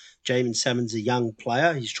one. Jamin Salmon's a young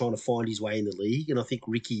player. He's trying to find his way in the league. And I think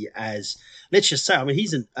Ricky, let's just say, I mean,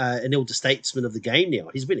 he's an elder statesman of the game now.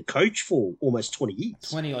 He's been a coach for almost 20 years.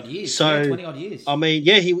 20-odd years. So, yeah, 20-odd years. I mean,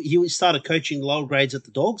 yeah, he started coaching lower grades at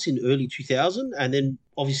the Dogs in early 2000 and then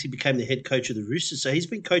obviously became the head coach of the Roosters. So he's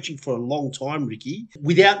been coaching for a long time, Ricky.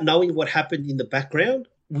 Without knowing what happened in the background,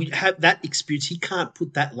 we have that experience. He can't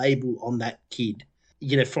put that label on that kid,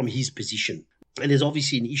 from his position. And there's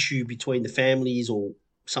obviously an issue between the families or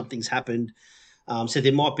something's happened. So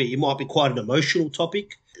it might be quite an emotional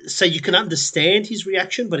topic. So you can understand his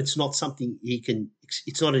reaction, but it's not something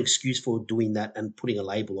it's not an excuse for doing that and putting a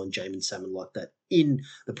label on Jamin Salmon like that in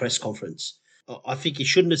the press conference. I think he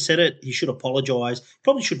shouldn't have said it. He should apologise.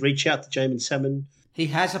 Probably should reach out to Jamin Salmon. He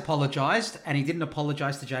has apologised, and he didn't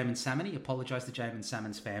apologise to Jamin Salmon. He apologised to Jamin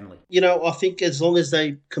Salmon's family. I think as long as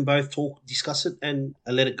they can both discuss it and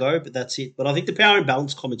let it go, but that's it. But I think the power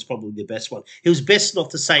imbalance comment's probably the best one. It was best not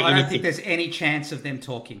to say anything. I don't think there's any chance of them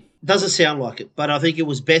talking. Doesn't sound like it, but I think it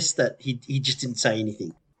was best that he just didn't say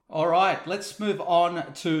anything. All right, let's move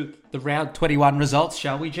on to the round 21 results,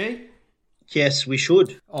 shall we, G? Yes, we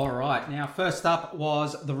should. All right. Now, first up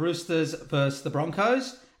was the Roosters versus the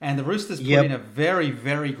Broncos. And the Roosters put in a very,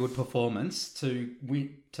 very good performance to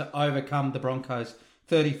overcome the Broncos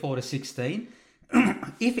 34-16.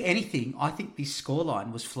 If anything, I think this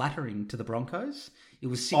scoreline was flattering to the Broncos. It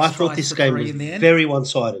was 6 I tries thought this to game 3 was in the end. very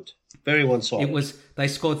one-sided. Very one-sided. They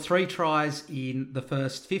scored 3 tries in the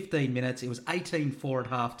first 15 minutes. It was 18-4 at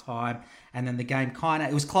half-time. And then the game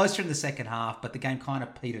it was closer in the second half, but the game kind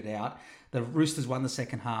of petered out. The Roosters won the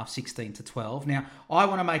second half 16-12. Now, I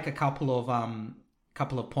want to make a couple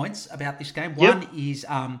of points about this game. One is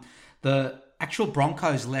the actual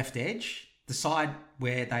Broncos left edge, the side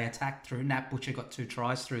where they attacked through. Nat Butcher got 2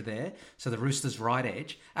 tries through there. So the Roosters right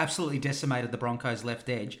edge absolutely decimated the Broncos left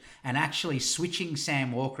edge, and actually switching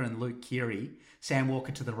Sam Walker and Luke Keary, Sam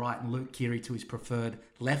Walker to the right and Luke Keary to his preferred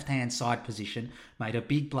left-hand side position, made a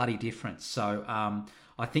big bloody difference. So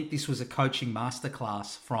I think this was a coaching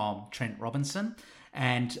masterclass from Trent Robinson.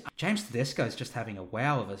 And James Tedesco is just having a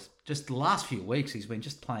wow of us. Just the last few weeks, he's been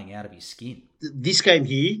just playing out of his skin. This game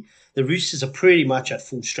here, the Roosters are pretty much at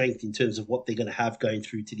full strength in terms of what they're going to have going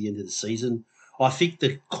through to the end of the season. I think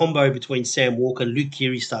the combo between Sam Walker and Luke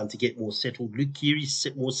Keary's starting to get more settled. Luke Keary's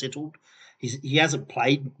more settled. He hasn't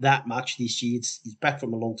played that much this year. He's back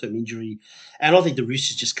from a long-term injury. And I think the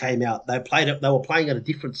Roosters just came out. They were playing at a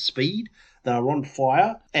different speed. They were on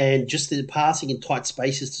fire, and just the passing in tight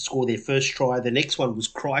spaces to score their first try. The next one was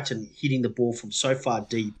Crichton hitting the ball from so far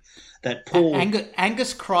deep that Paul...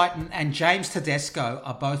 Angus Crichton and James Tedesco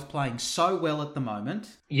are both playing so well at the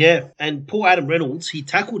moment. Yeah, and poor Adam Reynolds, he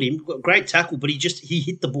tackled him, great tackle, but he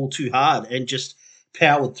hit the ball too hard and just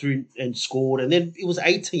powered through and scored. And then it was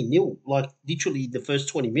 18-0, like literally the first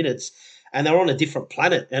 20 minutes, and they were on a different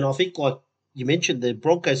planet. And I think, like you mentioned, the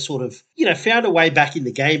Broncos sort of, found a way back in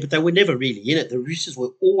the game, but they were never really in it. The Roosters were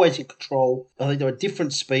always in control. I think they were a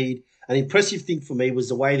different speed. An impressive thing for me was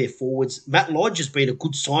the way their forwards... Matt Lodge has been a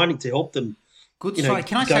good signing to help them. Good signing.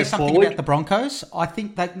 Can I say something about the Broncos? I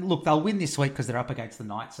think they'll win this week because they're up against the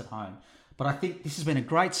Knights at home. But I think this has been a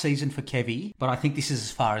great season for Kevy, but I think this is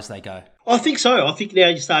as far as they go. I think so. I think now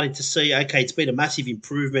you're starting to see, okay, it's been a massive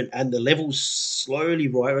improvement and the level's slowly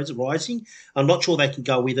rising. I'm not sure they can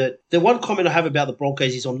go with it. The one comment I have about the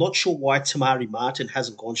Broncos is I'm not sure why Tamari Martin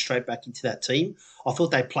hasn't gone straight back into that team. I thought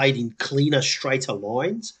they played in cleaner, straighter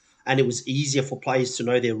lines and it was easier for players to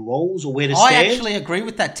know their roles or where to stand. I actually agree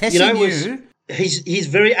with that. Tessie he's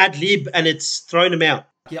very ad-lib and it's thrown him out.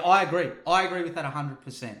 Yeah, I agree. I agree with that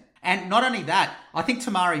 100%. And not only that, I think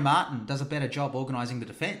Tamari Martin does a better job organising the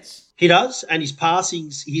defence. He does, and his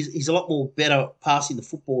passing, he's a lot more better passing the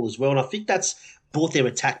football as well, and I think that's brought their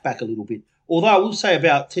attack back a little bit. Although I will say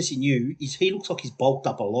about Tessie New, he looks like he's bulked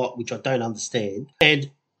up a lot, which I don't understand.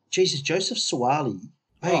 And, Jesus, Joseph Suwali,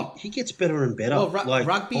 he gets better and better. Well,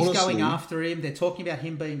 rugby's honestly going after him. They're talking about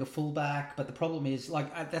him being a fullback, but the problem is,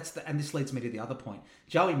 and this leads me to the other point.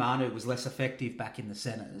 Joey Manu was less effective back in the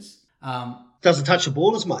centres. Doesn't touch the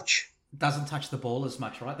ball as much. Doesn't touch the ball as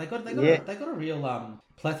much, right? They got a real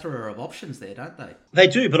plethora of options there, don't they? They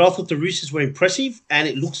do, but I thought the Roosters were impressive, and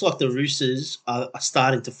it looks like the Roosters are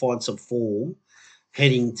starting to find some form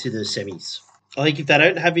heading to the semis. I think if they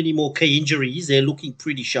don't have any more key injuries, they're looking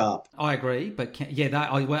pretty sharp. I agree, but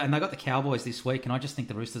and they got the Cowboys this week, and I just think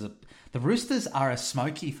the Roosters are a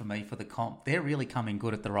smoky for me for the comp. They're really coming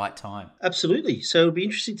good at the right time. Absolutely. So it'll be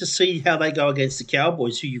interesting to see how they go against the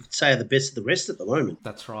Cowboys, who you could say are the best of the rest at the moment.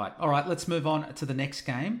 That's right. All right, let's move on to the next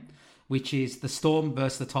game, which is the Storm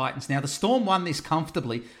versus the Titans. Now, the Storm won this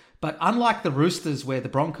comfortably, but unlike the Roosters, where the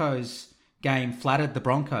Broncos game flattered the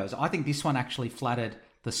Broncos, I think this one actually flattered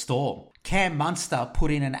the Storm. Cam Munster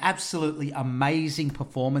put in an absolutely amazing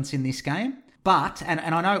performance in this game, but and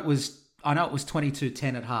I know it was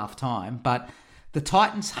 22-10 at half time, but the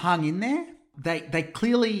Titans hung in there. They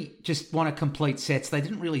clearly just want to complete sets. They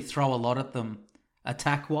didn't really throw a lot at them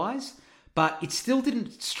attack wise, but it still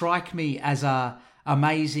didn't strike me as a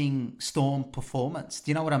amazing Storm performance.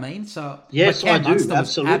 Do you know what I mean? So yes, I do.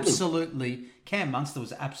 Cam Munster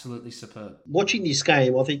was absolutely superb. Watching this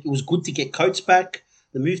game, I think it was good to get Coates back.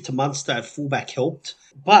 The move to Munster at fullback helped.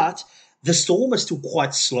 But the Storm are still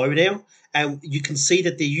quite slow now. And you can see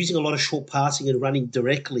that they're using a lot of short passing and running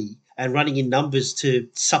directly and running in numbers to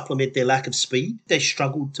supplement their lack of speed. They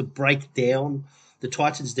struggled to break down the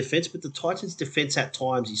Titans' defence, but the Titans' defence at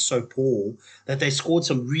times is so poor that they scored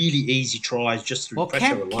some really easy tries just through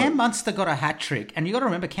pressure alone. Cam Munster got a hat-trick. And you got to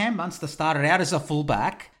remember, Cam Munster started out as a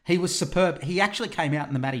fullback. He was superb. He actually came out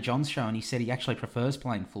in the Matty Johns show and he said he actually prefers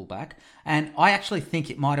playing fullback. And I actually think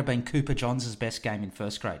it might have been Cooper Johns' best game in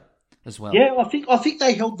first grade as well. Yeah, I think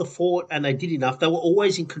they held the fort and they did enough. They were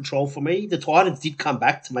always in control for me. The Titans did come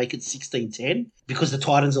back to make it 16-10 because the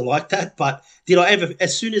Titans are like that. But did I ever,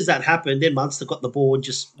 as soon as that happened, then Munster got the ball and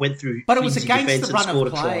just went through. But it was against the run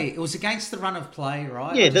of play. It was against the run of play,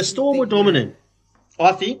 right? Yeah, the Storm were dominant.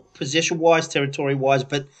 I think, possession-wise, territory-wise,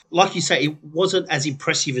 but like you say, it wasn't as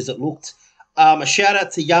impressive as it looked. A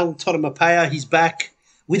shout-out to young Totamapea. He's back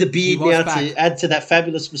with a beard now to add to that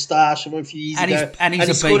fabulous moustache from a few years ago. And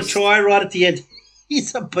he scored a try right at the end.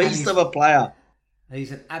 He's a beast of a player.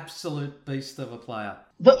 He's an absolute beast of a player.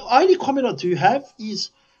 The only comment I do have is,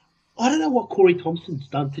 I don't know what Corey Thompson's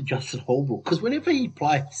done to Justin Holbrook, because whenever he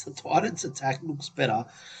plays, the Titans' attack looks better.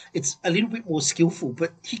 It's a little bit more skillful,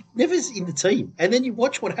 but he never's in the team. And then you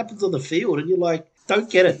watch what happens on the field, and you're like, don't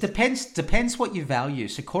get it. Depends what you value.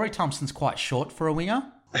 So Corey Thompson's quite short for a winger.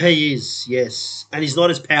 He is, yes. And he's not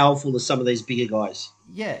as powerful as some of these bigger guys.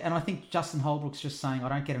 Yeah, and I think Justin Holbrook's just saying, I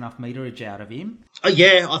don't get enough meterage out of him.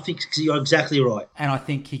 Yeah, I think you're exactly right. And I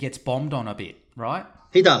think he gets bombed on a bit, right?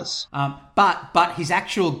 He does. But his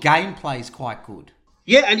actual gameplay is quite good.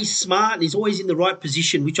 Yeah, and he's smart and he's always in the right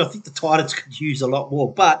position, which I think the Titans could use a lot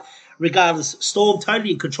more. But regardless, Storm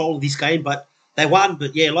totally in control of this game, but they won.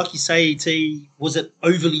 But yeah, like you say, was it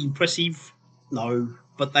overly impressive? No,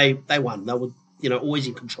 but they won. They were, always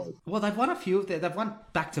in control. Well, they've won a few. They've won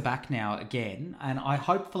back-to-back now again, and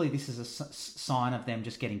hopefully this is a sign of them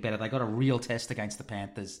just getting better. They got a real test against the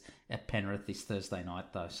Panthers at Penrith this Thursday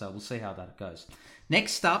night, though, so we'll see how that goes.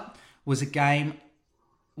 Next up was a game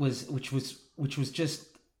which was just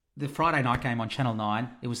the Friday night game on Channel 9.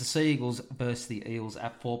 It was the Sea Eagles versus the Eels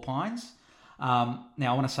at Four Pines. Now,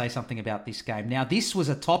 I want to say something about this game. Now, this was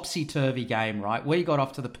a topsy-turvy game, right? We got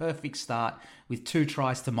off to the perfect start with 2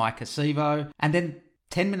 tries to Mike Acevo. And then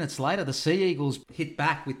 10 minutes later, the Sea Eagles hit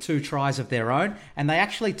back with 2 tries of their own. And they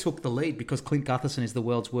actually took the lead because Clint Gutherson is the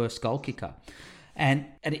world's worst goal kicker. And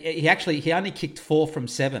he only kicked 4 from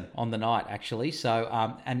 7 on the night, actually. So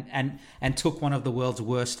and took one of the world's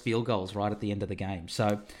worst field goals right at the end of the game.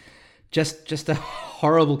 So just a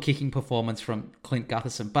horrible kicking performance from Clint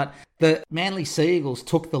Gutherson. But the Manly Sea Eagles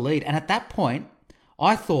took the lead. And at that point,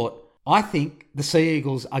 I think the Sea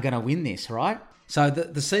Eagles are going to win this, right? So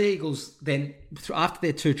the Sea Eagles then, after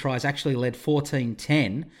their 2 tries, actually led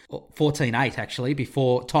 14-10, or 14-8 actually,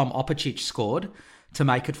 before Tom Opicic scored to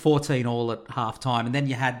make it 14-all at half-time. And then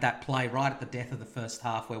you had that play right at the death of the first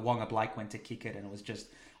half where Wonga Blake went to kick it, and it was just,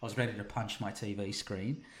 I was ready to punch my TV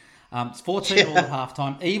screen. It's 14-all at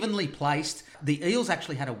half-time, evenly placed. The Eels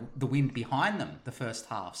actually had the wind behind them the first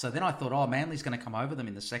half. So then I thought, Manly's going to come over them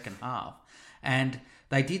in the second half. And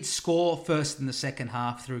they did score first in the second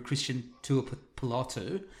half through Christian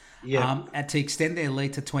Tuipulotu to extend their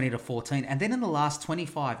lead to 20-14. And then in the last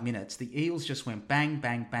 25 minutes, the Eels just went bang,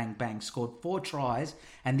 bang, bang, bang, scored 4 tries.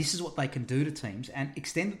 And this is what they can do to teams, and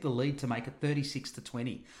extended the lead to make it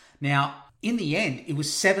 36-20. Now, in the end, it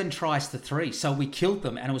was 7 tries to 3, so we killed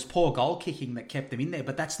them, and it was poor goal kicking that kept them in there.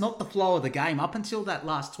 But that's not the flow of the game. Up until that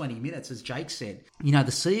last 20 minutes, as Jake said,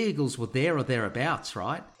 the Sea Eagles were there or thereabouts,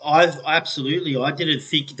 right? I didn't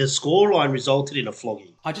think the scoreline resulted in a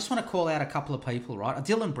flogging. I just want to call out a couple of people, right?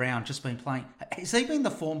 Dylan Brown just been playing. Has he been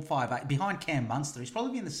the form 5'8" behind Cam Munster? He's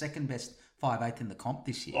probably been the second best 5'8" in the comp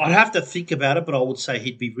this year. I'd have to think about it, but I would say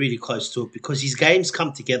he'd be really close to it because his games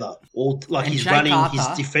come together. He's running, he's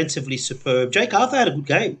defensively superb. Jake Arthur had a good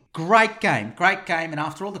game. Great game. And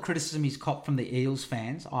after all the criticism he's copped from the Eels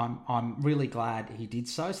fans, I'm really glad he did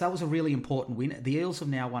so. So that was a really important win. The Eels have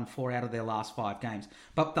now won 4 out of their last 5 games.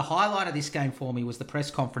 But the highlight of this game for me was the press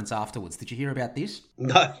conference afterwards. Did you hear about this?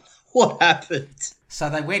 No. What happened? So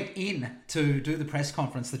they went in to do the press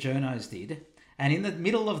conference, the journos did, and in the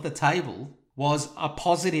middle of the table was a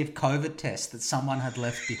positive COVID test that someone had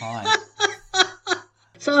left behind.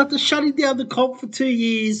 So after shutting down the comp for 2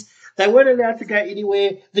 years, they weren't allowed to go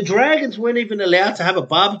anywhere. The Dragons weren't even allowed to have a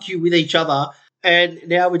barbecue with each other. And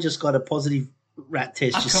now we just got a positive rat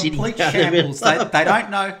test. A complete shambles. They don't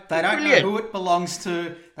know. They don't know who it belongs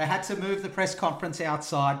to. They had to move the press conference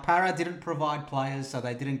outside. Para didn't provide players, so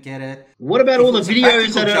they didn't get it. What about all the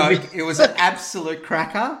videos that are... It was an absolute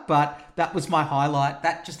cracker, but that was my highlight.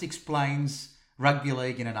 That just explains rugby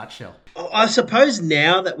league in a nutshell. I suppose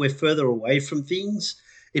now that we're further away from things,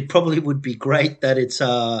 it probably would be great that it's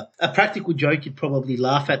a practical joke you'd probably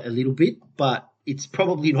laugh at a little bit, but it's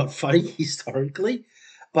probably not funny historically.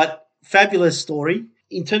 But fabulous story.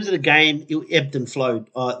 In terms of the game, it ebbed and flowed.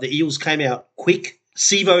 The Eels came out quick.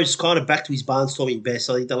 Sivo's kind of back to his barnstorming best,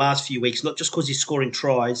 I think, the last few weeks, not just because he's scoring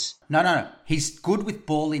tries. No. He's good with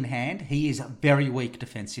ball in hand. He is very weak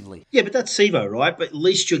defensively. Yeah, but that's Sivo, right? But at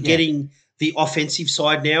least you're getting the offensive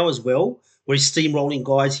side now as well, where he's steamrolling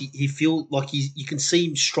guys. He feels like you can see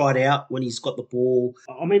him stride out when he's got the ball.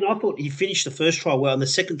 I mean, I thought he finished the first try well, and the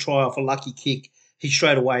second try off a lucky kick, he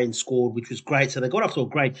straight away and scored, which was great. So they got off to a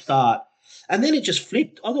great start. And then it just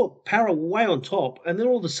flipped. I thought Para were way on top, and then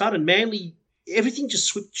all of a sudden Manly... everything just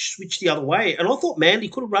switched the other way. And I thought Manly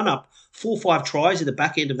could have run up 4 or 5 tries at the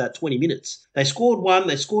back end of that 20 minutes. They scored one,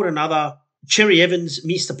 they scored another. Cherry Evans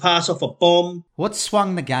missed a pass off a bomb. What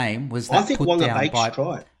swung the game was that put Wonga down Blake's by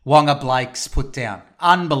try. Wonga Blake's put down.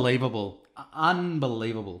 Unbelievable.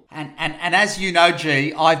 And as you know,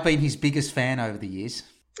 G, I've been his biggest fan over the years.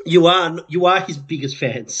 You are his biggest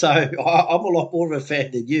fan. So I'm a lot more of a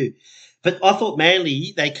fan than you. But I thought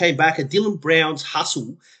Manly, they came back, and Dylan Brown's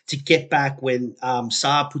hustle to get back when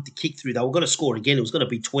Saab put the kick through, they were going to score again. It was going to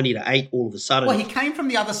be 20-8 all of a sudden. Well, he came from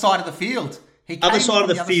the other side of the field. Other side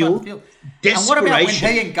of the field. Desperation. And what about when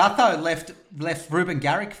he and Gutho left Ruben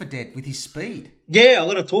Garrick for dead with his speed? Yeah, I'm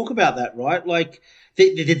going to talk about that, right? Like,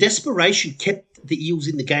 the desperation kept the Eels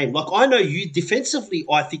in the game. Like, I know you, defensively,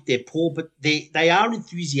 I think they're poor, but they are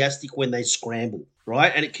enthusiastic when they scramble,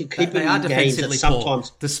 right? And it can keep them in games that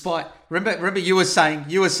sometimes... Poor. Despite... Remember you were saying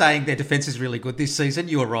their defence is really good this season.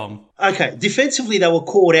 You were wrong. Okay, defensively they were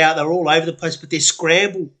caught out. They were all over the place, but their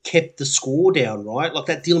scramble kept the score down, right? Like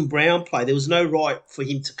that Dylan Brown play, there was no right for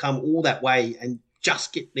him to come all that way and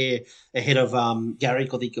just get there ahead of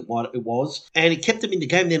Garrick, I think it was. And it kept them in the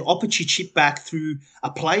game. Then Oppici chipped back through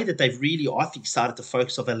a play that they've really, I think, started to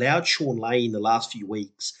focus on. They've allowed Sean Lane in the last few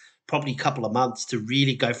weeks, probably a couple of months, to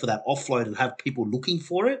really go for that offload and have people looking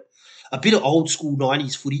for it. A bit of old school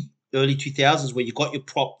 90s footy, early 2000s, where you got your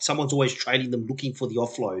prop, someone's always trading them looking for the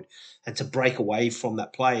offload and to break away from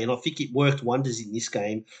that play. And I think it worked wonders in this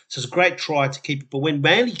game. So it's a great try to keep it. But when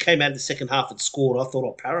Manly came out in the second half and scored, I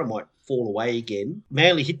thought, Para might fall away again.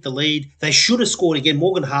 Manly hit the lead. They should have scored again.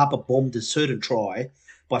 Morgan Harper bombed a certain try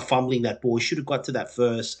by fumbling that ball. He should have got to that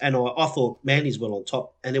first. And I thought Manly's well on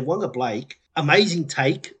top. And then Wonga Blake, amazing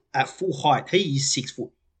take at full height. He is 6'3"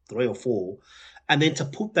 or 4". And then to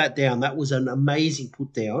put that down, that was an amazing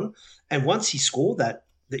put down. And once he scored that,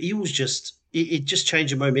 the Eels just, it just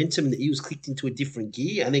changed the momentum, and the Eels clicked into a different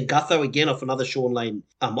gear. And then Gutho again off another Sean Lane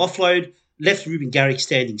offload, left Ruben Garrick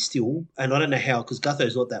standing still. And I don't know how, because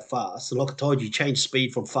Gutho's not that fast. And like I told you, changed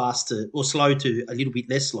speed from slow to a little bit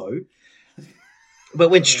less slow. But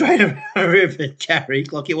went straight around Ruben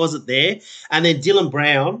Garrick, like it wasn't there. And then Dylan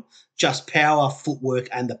Brown, just power, footwork,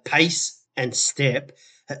 and the pace and step.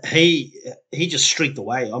 He just streaked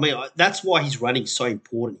away. I mean, that's why his running is so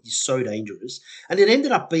important. He's so dangerous. And it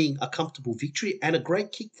ended up being a comfortable victory and a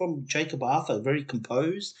great kick from Jacob Arthur, very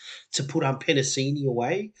composed, to put Penasini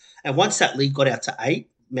away. And once that lead got out to 8,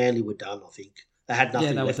 Manly were done, I think. They had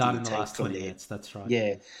nothing left in the last 20 minutes. That's right.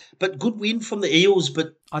 Yeah. But good win from the Eels.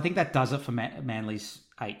 But I think that does it for Manly's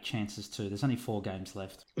 8 chances too. There's only 4 games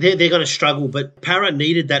left. They're going to struggle, but Para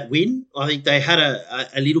needed that win. I think they had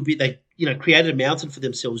a little bit. They created a mountain for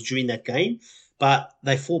themselves during that game, but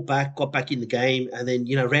they fought back, got back in the game, and then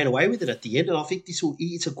ran away with it at the end. And I think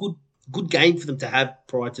it's a good game for them to have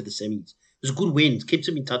prior to the semis. It was a good win. It keeps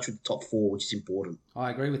them in touch with the top 4, which is important.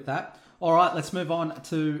 I agree with that. All right, let's move on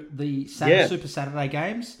to the Super Saturday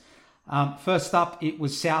games. First up, it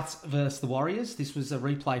was Souths versus the Warriors. This was a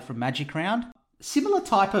replay from Magic Round. Similar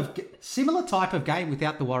type of game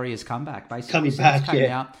without the Warriors comeback. Basically, coming Souths back,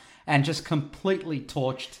 came out and just completely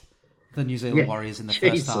torched the New Zealand Warriors in the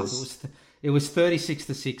first half. It was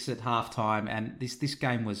 36-6 at halftime, and this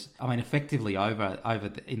game was, effectively over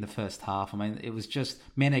in the first half. It was just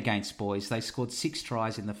men against boys. They scored 6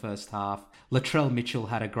 tries in the first half. Latrell Mitchell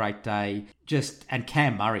had a great day. And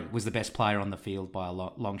Cam Murray was the best player on the field by a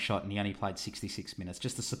long shot, and he only played 66 minutes.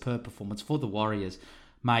 Just a superb performance for the Warriors.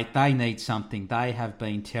 Mate, they need something. They have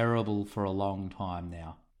been terrible for a long time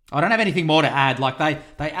now. I don't have anything more to add.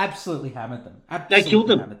 They absolutely hammered them. They killed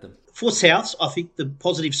them. For Souths, I think the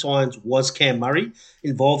positive signs was Cam Murray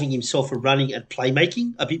involving himself in running and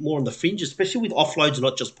playmaking a bit more on the fringe, especially with offloads and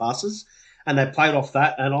not just passes. And they played off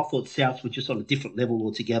that, and I thought Souths were just on a different level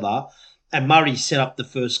altogether. And Murray set up the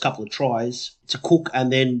first couple of tries to Cook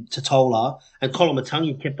and then to Tola. And Colin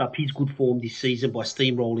Matangi kept up his good form this season by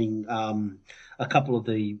steamrolling a couple of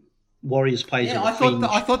the Warriors players. Yeah, I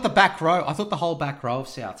thought the back row. I thought the whole back row of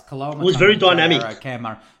Souths. Kaloa was very dynamic. Arrow, Cam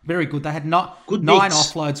Murray, very good. They had 9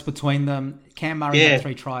 offloads between them. Cam Murray had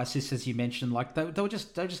 3 try assists, as you mentioned. They were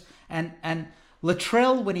just and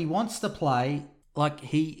Latrell, when he wants to play,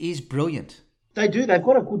 he is brilliant. They do. They've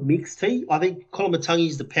got a good mix, T. I think Colin Matangi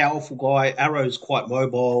is the powerful guy. Arrow's quite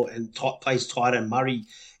mobile and plays tight, and Murray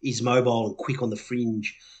is mobile and quick on the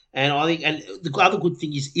fringe. And I think, and the other good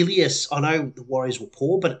thing is Ilias. I know the Warriors were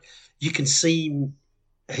poor, but you can see him.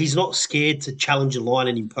 He's not scared to challenge a line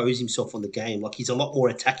and impose himself on the game. He's a lot more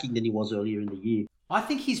attacking than he was earlier in the year. I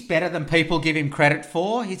think he's better than people give him credit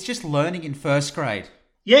for. He's just learning in first grade.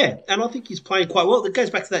 Yeah, and I think he's playing quite well. It goes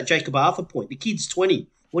back to that Jacob Arthur point. The kid's 20.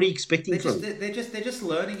 What are you expecting from him? They're just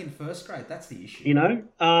learning in first grade. That's the issue.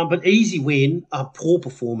 But easy win, a poor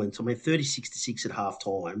performance. 36-6 at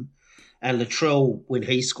halftime. And Latrell, when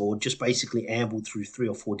he scored, just basically ambled through 3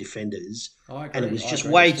 or 4 defenders. And it was just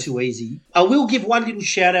way too easy. I will give one little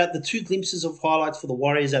shout out. The 2 glimpses of highlights for the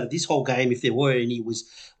Warriors out of this whole game, if there were any, was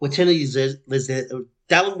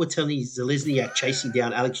Dallin Watene-Zelezniak chasing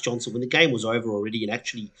down Alex Johnson when the game was over already and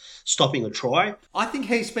actually stopping a try. I think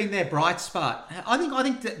he's been their bright spot. I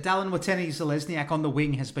think that Dallin Watene-Zelezniak on the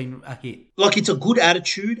wing has been a hit. It's a good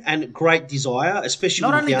attitude and great desire, especially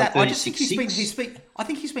not with only that. 36-6. I just think I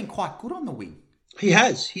think he's been quite good on the wing. He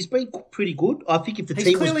has. He's been pretty good. I think if the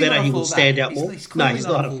team was better, he would stand out more. He's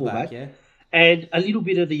not a fullback. Yeah. And a little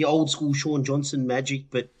bit of the old school Sean Johnson magic,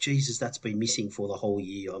 but Jesus, that's been missing for the whole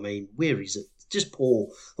year. Where is it? Just poor.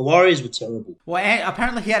 The Warriors were terrible. Well,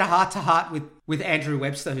 apparently he had a heart-to-heart with Andrew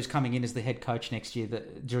Webster, who's coming in as the head coach next year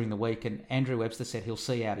during the week, and Andrew Webster said he'll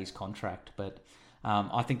see out his contract, but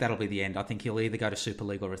I think that'll be the end. I think he'll either go to Super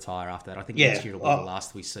League or retire after that. I think next year will be the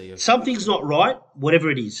last we see of. Something's not right, whatever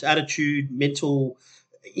it is. Attitude, mental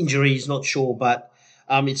injuries, not sure, but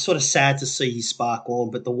it's sort of sad to see his spark on,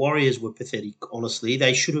 but the Warriors were pathetic, honestly.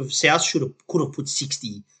 South could have put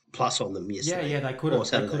 60 plus on them yesterday. Yeah, they could have.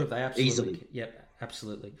 They absolutely. Easily. Yep,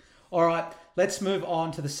 absolutely. All right, let's move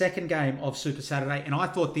on to the second game of Super Saturday. And I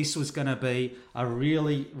thought this was going to be a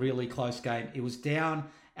really, really close game. It was down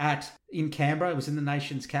in Canberra. It was in the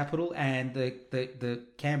nation's capital. And the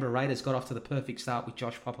Canberra Raiders got off to the perfect start with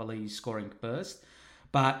Josh Papali'i scoring first.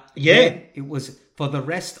 But then it was, for the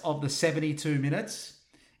rest of the 72 minutes,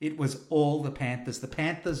 it was all the Panthers. The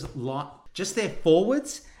Panthers, just their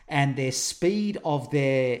forwards and their speed of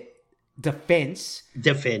their defense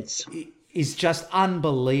is just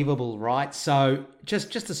unbelievable, right? So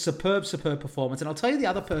just a superb performance. And I'll tell you the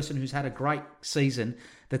other person who's had a great season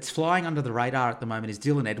that's flying under the radar at the moment is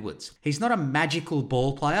Dylan Edwards. He's not a magical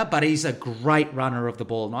ball player, but he's a great runner of the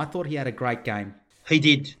ball. And I thought he had a great game. He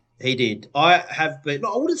did. I have been,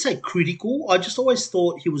 I wouldn't say critical. I just always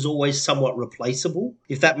thought he was always somewhat replaceable,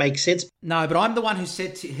 if that makes sense. No, but I'm the one who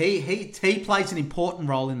said he plays an important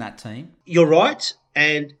role in that team. You're right.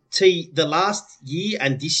 And The last year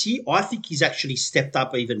and this year, I think he's actually stepped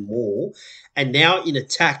up even more. And now in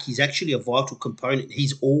attack, he's actually a vital component.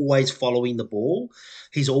 He's always following the ball.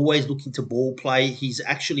 He's always looking to ball play. He's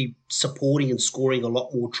actually supporting and scoring a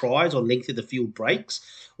lot more tries on length of the field breaks,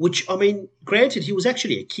 which, I mean, granted, he was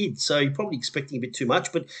actually a kid, so you're probably expecting a bit too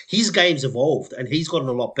much, but his game's evolved and he's gotten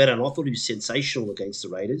a lot better. And I thought he was sensational against the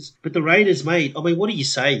Raiders. But the Raiders, mate, I mean, what do you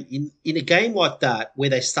say? In a game like that, where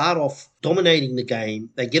they start off dominating the game,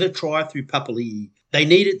 they get a try through Papali'i, they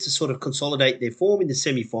needed to sort of consolidate their form in the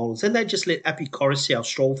semi-finals. Then they just let Api Coruscant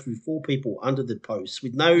stroll through 4 people under the post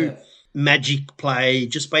with no magic play.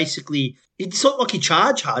 Just basically, it's not like he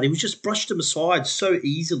charged hard. He was just brushed them aside so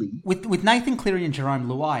easily. With Nathan Cleary and Jerome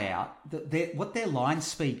Luai out, what their line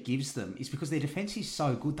speed gives them is because their defence is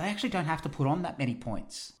so good, they actually don't have to put on that many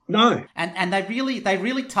points. No. And they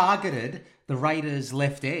really targeted the Raiders'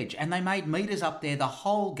 left edge, and they made meters up there the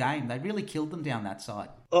whole game. They really killed them down that side.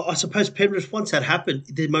 I suppose Penrith, once that happened,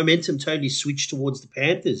 the momentum totally switched towards the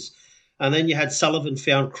Panthers. And then you had Sullivan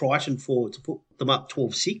found Crichton to put them up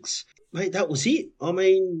 12-6. Mate, that was it. I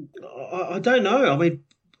mean, I don't know. I mean,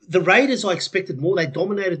 the Raiders, I expected more. They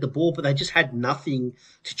dominated the ball, but they just had nothing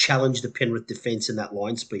to challenge the Penrith defence in that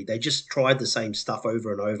line speed. They just tried the same stuff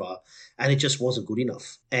over and over, and it just wasn't good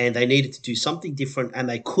enough. And they needed to do something different, and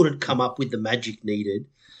they couldn't come up with the magic needed.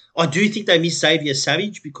 I do think they missed Xavier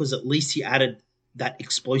Savage because at least he added that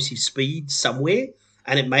explosive speed somewhere,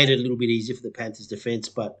 and it made it a little bit easier for the Panthers' defence.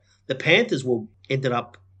 But the Panthers ended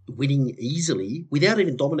up winning easily without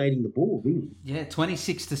even dominating the ball, really. Yeah,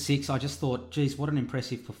 26-6. I just thought, geez, what an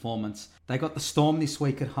impressive performance. They got the Storm this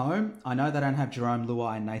week at home. I know they don't have Jerome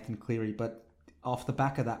Luai and Nathan Cleary, but off the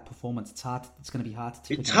back of that performance, it's going to be hard to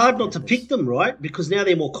pick. It's hard not to pick them, right? Because now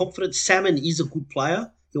they're more confident. Salmon is a good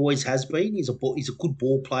player. He always has been. He's a good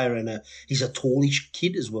ball player, and he's a tallish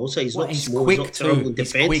kid as well. So he's not small. He's not terrible in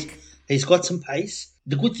defence. He's got some pace.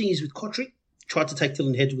 The good thing is with Kotrick, tried to take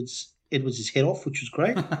Dylan Edwards' head off, which was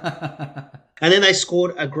great. And then they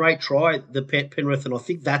scored a great try, the Penrith, and I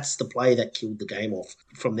think that's the play that killed the game off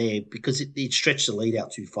from there because it stretched the lead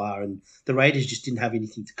out too far, and the Raiders just didn't have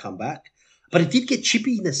anything to come back. But it did get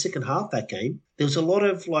chippy in the second half, that game. There was a lot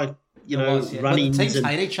of, running. The teams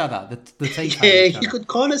hate each other. The teams hate each other. You could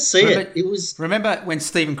kind of see it. It was. Remember when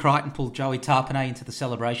Stephen Crichton pulled Joey Tarpanay into the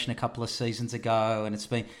celebration a couple of seasons ago, and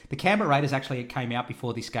the Canberra Raiders actually came out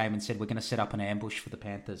before this game and said, we're going to set up an ambush for the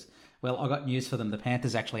Panthers. Well, I got news for them. The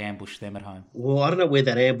Panthers actually ambushed them at home. Well, I don't know where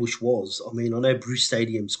that ambush was. I mean, I know Bruce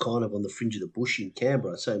Stadium's kind of on the fringe of the bush in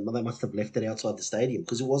Canberra, so they must have left it outside the stadium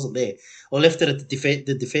because it wasn't there. Or left it at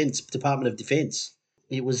the Department of Defence.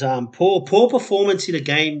 It was poor performance in a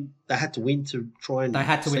game they had to win to try and... They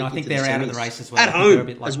had to win. I think they're out of the race as well. At home a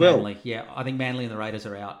bit like as well. Manly. Yeah, I think Manly and the Raiders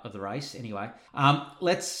are out of the race anyway.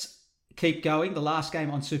 Let's keep going. The last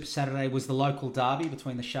game on Super Saturday was the local derby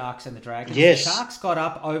between the Sharks and the Dragons. Yes. The Sharks got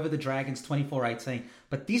up over the Dragons 24-18,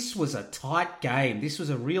 but this was a tight game. This was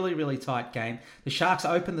a really, really tight game. The Sharks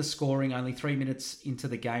opened the scoring only 3 minutes into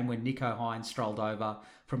the game when Nico Hines strolled over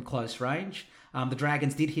from close range. The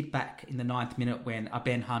Dragons did hit back in the 9th minute when a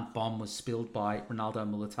Ben Hunt bomb was spilled by Ronaldo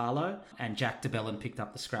Mulitalo, and Jack de Belin picked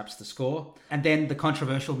up the scraps to score. And then the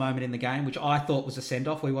controversial moment in the game, which I thought was a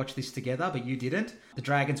send-off. We watched this together, but you didn't. The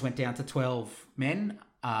Dragons went down to 12 men,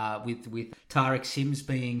 with Tarek Sims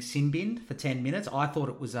being sin-binned for 10 minutes. I thought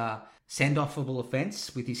it was a send-offable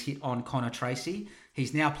offence with his hit on Connor Tracy.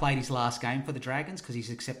 He's now played his last game for the Dragons because he's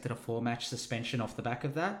accepted a 4-match suspension off the back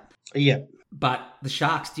of that. Yeah. But the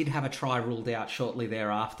Sharks did have a try ruled out shortly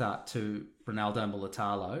thereafter to Ronaldo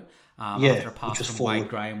Mulitalo after a pass from Wade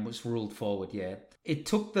Graham was ruled forward, yeah. It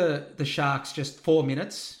took the Sharks just 4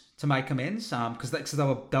 minutes to make amends because they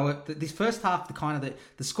were this first half,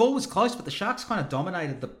 the score was close, but the Sharks kind of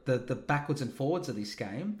dominated the backwards and forwards of this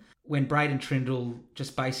game when Braden Trindle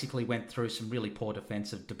just basically went through some really poor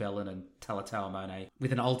defence of de Belin and Talatau Amone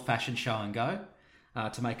with an old-fashioned show and go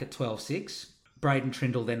to make it 12-6. Braden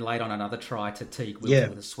Trindle then laid on another try to Teague Wilton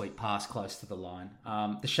with a sweet pass close to the line.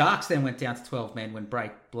 The Sharks then went down to 12 men when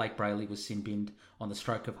Blake Brayley was sin-binned on the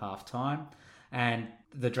stroke of half-time. And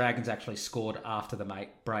the Dragons actually scored after the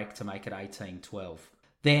break to make it 18-12.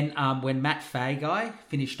 Then when Matt Fagai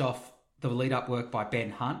finished off the lead-up work by Ben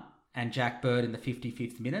Hunt and Jack Bird in the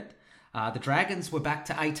 55th minute, the Dragons were back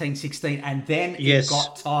to 18-16, and then it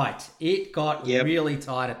got tight. It got really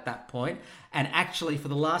tight at that point. And actually, for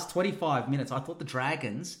the last 25 minutes, I thought the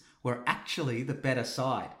Dragons were actually the better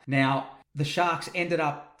side. Now, the Sharks ended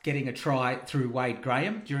up getting a try through Wade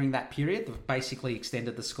Graham during that period. That basically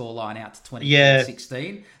extended the scoreline out to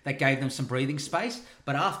 24-16. That gave them some breathing space.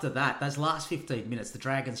 But after that, those last 15 minutes, the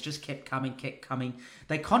Dragons just kept coming.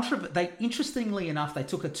 They interestingly enough, they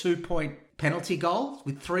took a 2-point penalty goal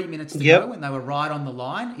with 3 minutes to go when they were right on the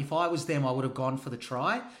line. If I was them, I would have gone for the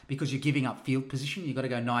try because you're giving up field position. You've got to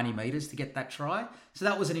go 90 metres to get that try. So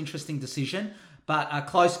that was an interesting decision. But a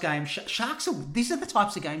close game. These are the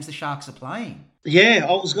types of games the Sharks are playing. Yeah,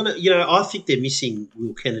 I think they're missing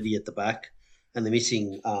Will Kennedy at the back and they're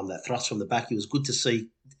missing that thrust from the back. It was good to see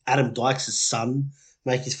Adam Dykes' son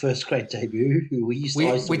make his first great debut, who we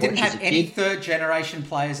didn't have any third-generation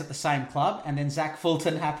players at the same club, and then Zach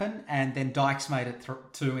Fulton happened, and then Dykes made it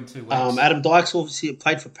 2 in 2 weeks. Adam Dykes obviously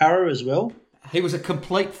played for Para as well. He was a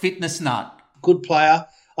complete fitness nut. Good player.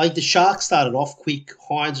 I think the Sharks started off quick.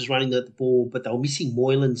 Hines was running the ball, but they were missing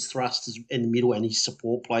Moylan's thrust in the middle and his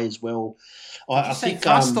support play as well. I think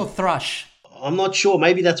thrust or thrush? I'm not sure.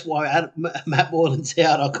 Maybe that's why Matt Moylan's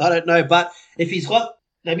out. I don't know. But if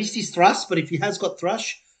they missed his thrust, but if he has got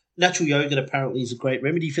thrush, natural yogurt apparently is a great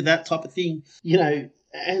remedy for that type of thing.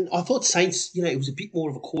 And I thought Saints, it was a bit more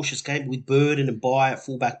of a cautious game with Bird and Mbai at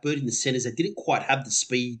fullback, Bird in the centres. They didn't quite have the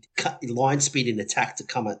speed, line speed in attack to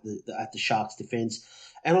come at the Sharks' defence.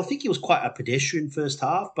 And I think it was quite a pedestrian first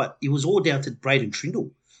half, but it was all down to Braden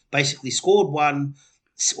Trindle. Basically scored one,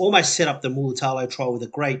 almost set up the Mulatalo trial with a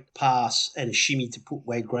great pass and a shimmy to put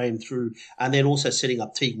Wade Graham through, and then also setting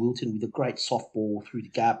up Teague Wilton with a great soft ball through the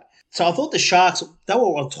gap. So I thought the Sharks, they were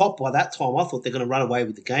on top by that time. I thought they were going to run away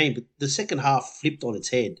with the game, but the second half flipped on its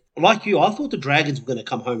head. Like you, I thought the Dragons were going to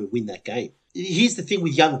come home and win that game. Here's the thing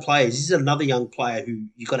with young players. This is another young player who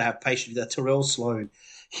you've got to have patience with, that Terrell Sloan.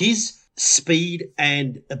 His speed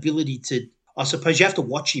and ability to, I suppose you have to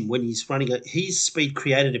watch him when he's running. His speed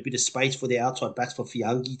created a bit of space for the outside backs for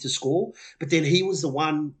Fiangi to score. But then he was the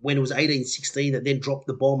one, when it was 18-16, that then dropped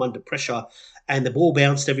the bomb under pressure and the ball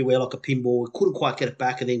bounced everywhere like a pinball. Couldn't quite get it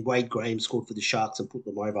back, and then Wade Graham scored for the Sharks and put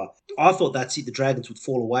them over. I thought that's it. The Dragons would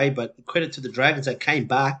fall away, but credit to the Dragons, they came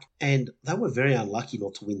back and they were very unlucky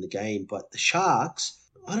not to win the game. But the Sharks,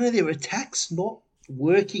 I don't know, their attack's not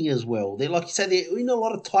working as well. They're, like you say, they're in a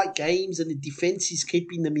lot of tight games and the defence is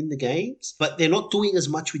keeping them in the games, but they're not doing as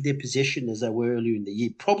much with their possession as they were earlier in the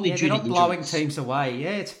year. Probably due to injuries. They're not blowing teams away.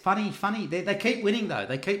 Yeah, it's funny. They keep winning, though.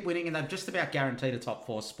 They keep winning, and they've just about guaranteed a top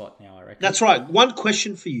 4 spot now, I reckon. That's right. One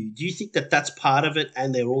question for you. Do you think that that's part of it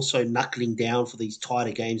and they're also knuckling down for these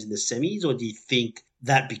tighter games in the semis, or do you think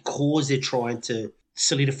that because they're trying to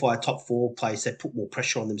solidify a top 4 place, they put more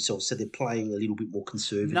pressure on themselves, so they're playing a little bit more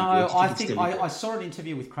conservative? No, I saw an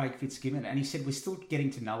interview with Craig Fitzgibbon, and he said we're still getting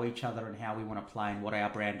to know each other and how we want to play and what our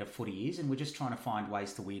brand of footy is, and we're just trying to find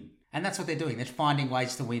ways to win. And that's what they're doing. They're finding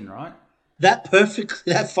ways to win, right?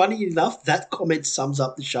 Funny enough, that comment sums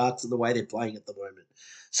up the Sharks and the way they're playing at the moment.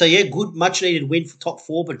 So yeah, good, much needed win for top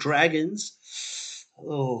 4, but Dragons,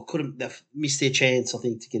 they've missed their chance, I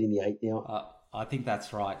think, to get in the 8 now. I think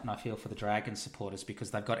that's right, and I feel for the Dragons supporters because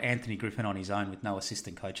they've got Anthony Griffin on his own with no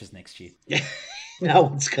assistant coaches next year. Yeah, no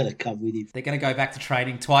one's going to come with him. They're going to go back to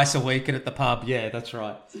training twice a week and at the pub. Yeah, that's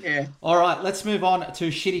right. Yeah. All right, let's move on to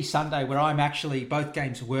Shitty Sunday, where both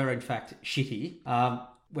games were in fact shitty,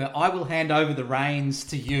 where I will hand over the reins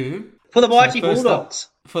to you. For the Mighty Bulldogs.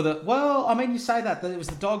 You say that. It was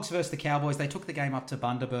the Dogs versus the Cowboys. They took the game up to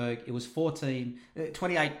Bundaberg. It was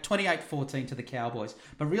 28-14 to the Cowboys.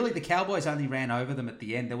 But really, the Cowboys only ran over them at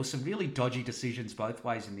the end. There were some really dodgy decisions both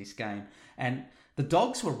ways in this game. And the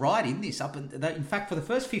Dogs were right in this. In fact, for the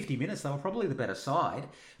first 50 minutes, they were probably the better side.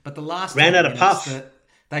 But the last ran out of puff.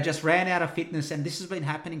 They just ran out of fitness. And this has been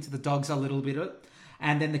happening to the Dogs a little bit.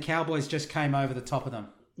 And then the Cowboys just came over the top of them.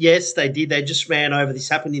 Yes, they did. They just ran over. This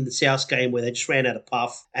happened in the South game where they just ran out of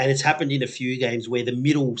puff. And it's happened in a few games where the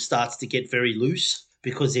middle starts to get very loose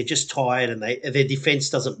because they're just tired and their defence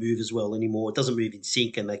doesn't move as well anymore. It doesn't move in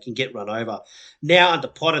sync and they can get run over. Now under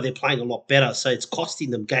Potter, they're playing a lot better. So it's costing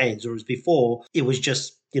them games, whereas before it was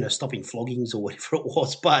just, stopping floggings or whatever it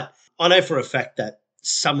was. But I know for a fact that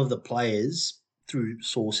some of the players, through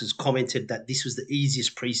sources, commented that this was the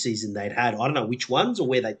easiest preseason they'd had. I don't know which ones or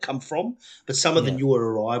where they'd come from, but some of the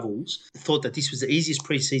newer arrivals thought that this was the easiest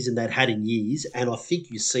preseason they'd had in years, and I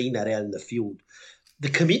think you've seen that out in the field. The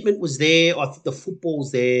commitment was there. I think the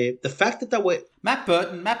football's there. The fact that they were... Matt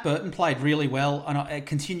Burton played really well and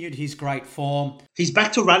continued his great form. He's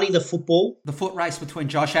back to running the football. The foot race between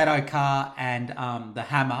Josh Adokar and the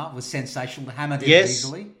Hammer was sensational. The Hammer did it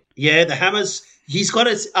easily. Yeah, the Hammer's... He's got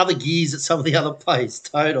his other gears at some of the other players,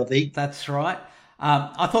 Toad, I think. That's right.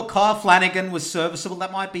 I thought Kyle Flanagan was serviceable.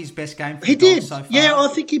 That might be his best game for He the Dogs did. so far. Yeah, I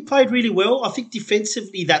think he played really well. I think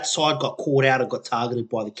defensively that side got caught out and got targeted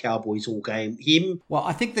by the Cowboys all game. Well,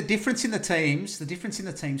 I think the difference in the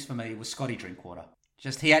teams for me was Scotty Drinkwater.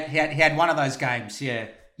 Just he had one of those games, yeah.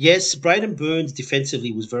 Yes, Braden Burns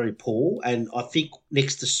defensively was very poor, and I think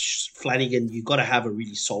next to Flanagan, you've got to have a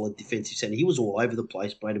really solid defensive centre. He was all over the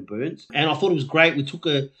place, Braden Burns, and I thought it was great. We took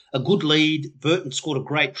a good lead. Burton scored a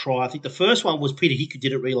great try. I think the first one was Peter Hick, who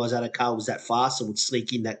didn't realise Adokar was that fast and would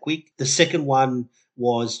sneak in that quick. The second one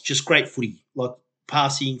was just great footy, like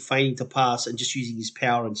passing, feigning to pass, and just using his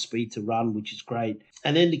power and speed to run, which is great.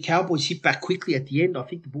 And then the Cowboys hit back quickly at the end. I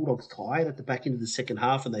think the Bulldogs tied at the back end of the second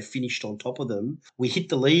half and they finished on top of them. We hit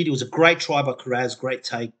the lead. It was a great try by Carraz, great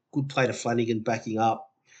take, good play to Flanagan backing up.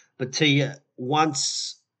 But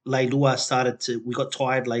once we got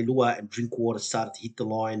tired, Leilua and Drinkwater started to hit the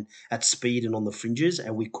line at speed and on the fringes,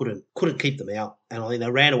 and we couldn't keep them out. And I think they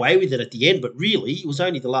ran away with it at the end, but really it was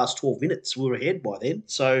only the last 12 minutes. We were ahead by then.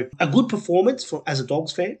 So a good performance as a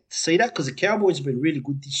Dogs fan to see that, because the Cowboys have been really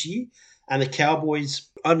good this year. And the Cowboys,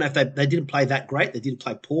 I don't know if they didn't play that great. They didn't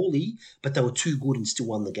play poorly, but they were too good and still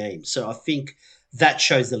won the game. So I think that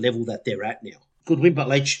shows the level that they're at now. Good win, but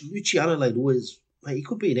Luciano Leilua he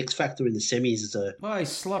could be an X factor in the semis. Well, he's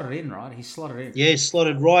slotted in, right? He's slotted in. Yeah,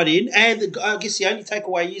 slotted right in. And I guess the only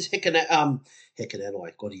takeaway is Hekananai.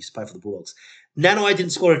 God, he used to play for the Bulldogs. Nanai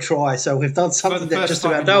didn't score a try, so we've done something that just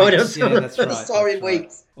about no one else done for the first time in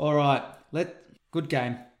weeks. All right. Good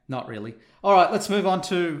game. Not really. All right, let's move on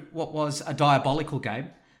to what was a diabolical game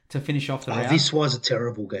to finish off the round. This was a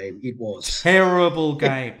terrible game. It was. Terrible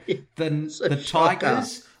game. The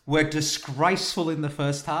Tigers were disgraceful in the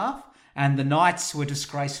first half, and the Knights were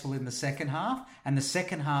disgraceful in the second half. And the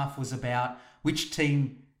second half was about which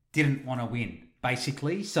team didn't want to win,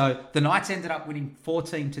 basically. So the Knights ended up winning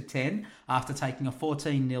 14-10 after taking a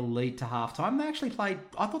 14-0 lead to halftime. They actually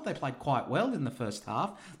I thought they played quite well in the first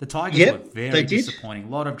half. The Tigers were very disappointing. A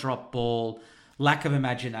lot of drop ball, lack of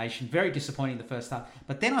imagination, very disappointing in the first half.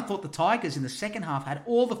 But then I thought the Tigers in the second half had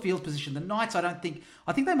all the field position. The Knights, I think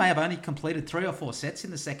they may have only completed 3 or 4 sets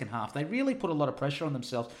in the second half. They really put a lot of pressure on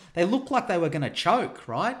themselves. They looked like they were going to choke,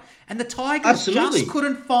 right? And the Tigers just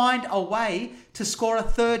couldn't find a way to score a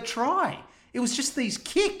third try. It was just these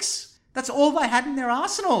kicks. That's all they had in their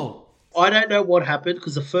arsenal. I don't know what happened,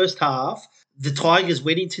 because the first half, the Tigers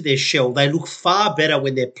went into their shell. They look far better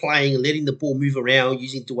when they're playing and letting the ball move around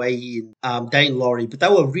using Dwayne and Dane Laurie, but they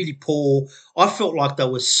were really poor. I felt like they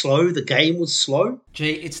were slow. The game was slow.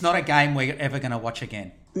 Gee, it's not a game we're ever going to watch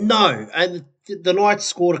again. No, and the Knights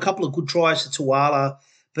scored a couple of good tries to Tuala,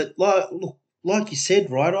 but like you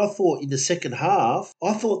said, right, I thought in the second half,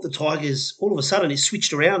 the Tigers, all of a sudden, it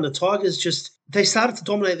switched around. The Tigers they started to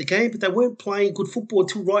dominate the game, but they weren't playing good football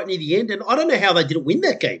until right near the end. And I don't know how they didn't win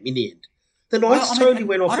that game in the end. The Knights totally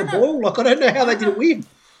went off the boil. I don't know how they didn't win.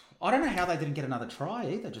 I don't know how they didn't get another try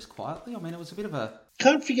either, just quietly. I mean, it was a bit of a...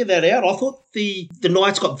 Can't figure that out. I thought the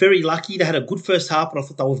Knights got very lucky. They had a good first half, but I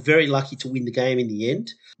thought they were very lucky to win the game in the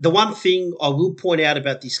end. The one thing I will point out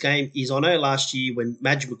about this game is I know last year when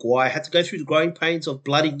Madge Maguire had to go through the growing pains of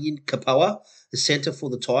blooding in Kapoa, the centre for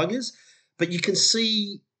the Tigers, but you can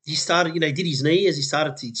see he started, did his knee as he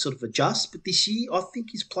started to sort of adjust. But this year, I think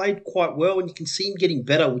he's played quite well and you can see him getting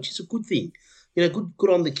better, which is a good thing. Good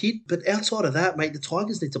on the kid. But outside of that, mate, the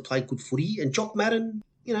Tigers need to play good footy. And Jock Madden,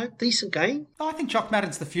 decent game. I think Jock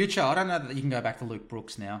Madden's the future. I don't know that you can go back to Luke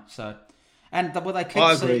Brooks now. So, and they keep.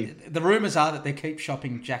 I agree. The rumours are that they keep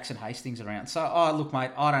shopping Jackson Hastings around. So, look,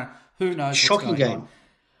 mate, who knows? Shocking what's going game.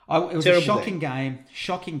 On. It was Terrible a shocking game.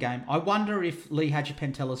 Shocking game. I wonder if Lee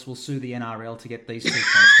Hadjipentelis will sue the NRL to get these 2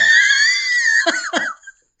 points back.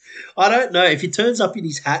 I don't know. If he turns up in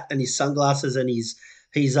his hat and his sunglasses and his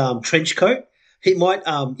trench coat, he might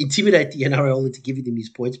intimidate the NRL into giving him his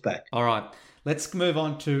points back. All right. Let's move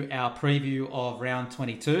on to our preview of round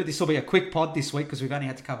 22. This will be a quick pod this week because we've only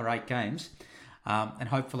had to cover 8 games. And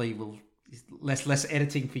hopefully we'll less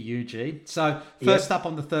editing for you, G. So first up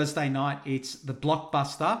on the Thursday night, it's the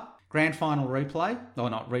blockbuster grand final replay. Or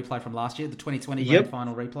not replay from last year, the 2020 grand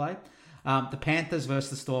final replay. The Panthers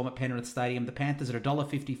versus the Storm at Penrith Stadium. The Panthers are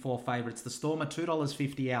 $1.54 favourites. The Storm are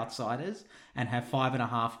 $2.50 outsiders and have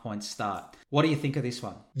 5.5 points start. What do you think of this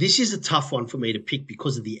one? This is a tough one for me to pick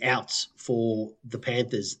because of the outs for the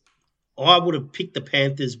Panthers. I would have picked the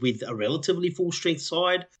Panthers with a relatively full-strength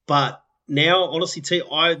side, but now, honestly,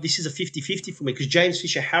 this is a 50-50 for me because James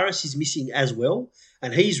Fisher-Harris is missing as well,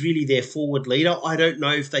 and he's really their forward leader. I don't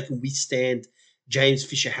know if they can withstand James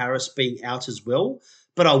Fisher-Harris being out as well.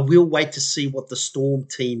 But I will wait to see what the Storm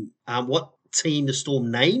team, what team the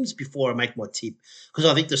Storm names before I make my tip, because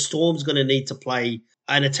I think the Storm's going to need to play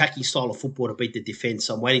an attacking style of football to beat the defence.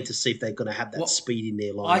 So I'm waiting to see if they're going to have that speed in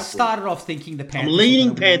their line. I started off thinking the Panthers. I'm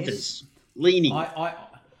leaning Panthers. Leaning.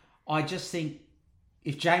 I just think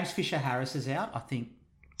if James Fisher-Harris is out, I think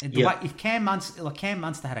if Cam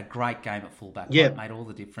Munster had a great game at fullback, it made all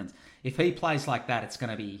the difference. If he plays like that, it's going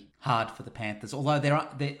to be hard for the Panthers. Although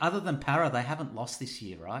they're other than Para, they haven't lost this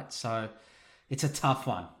year, right? So it's a tough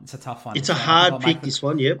one. It's a hard pick, this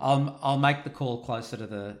one. Yep. I'll make the call closer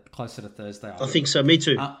to Thursday. I think so. Me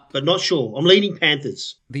too, but not sure. I'm leaning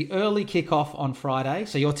Panthers. The early kickoff on Friday.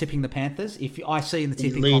 So you're tipping the Panthers. If I see in the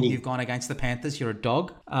tipping comp you've gone against the Panthers, you're a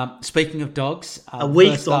dog. Speaking of dogs, a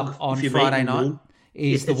weak first dog up on Friday night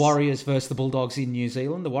is the Warriors versus the Bulldogs in New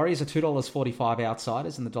Zealand. The Warriors are $2.45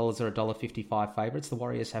 outsiders and the Dollars are $1.55 favourites. The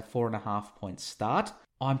Warriors have 4.5 points start.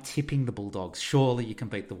 I'm tipping the Bulldogs. Surely you can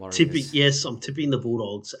beat the Warriors. Yes, I'm tipping the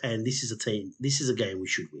Bulldogs, and this is a game we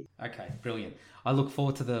should win. Okay, brilliant. I look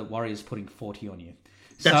forward to the Warriors putting 40 on you.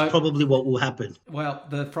 That's probably what will happen. Well,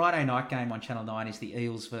 the Friday night game on Channel 9 is the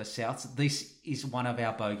Eels versus Souths. This is one of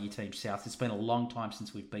our bogey teams, Souths. It's been a long time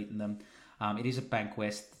since we've beaten them. It is at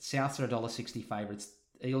Bankwest. Souths are $1.60 favourites.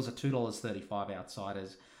 Eels are $2.35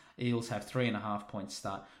 outsiders. Eels have 3.5 points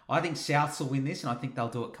start. I think Souths will win this, and I think they'll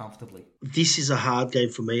do it comfortably. This is a hard game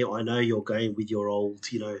for me. I know you're going with your old,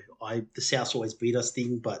 the Souths always beat us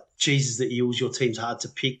thing, but Jesus, the Eels, your team's hard to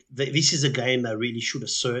pick. This is a game they really should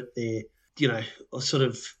assert their, sort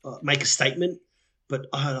of make a statement. But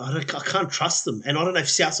I can't trust them, and I don't know if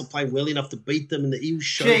Souths are playing well enough to beat them. And the Eels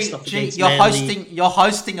show stuff against Manly. You're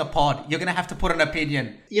hosting a pod. You're going to have to put an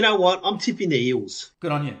opinion. You know what? I'm tipping the Eels.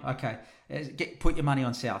 Good on you. Okay, put your money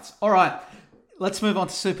on Souths. All right, let's move on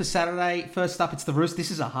to Super Saturday. First up, it's the Roosters.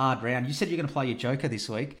 This is a hard round. You said you're going to play your Joker this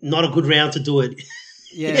week. Not a good round to do it.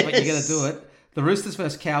 Yeah, yes. But you're going to do it. The Roosters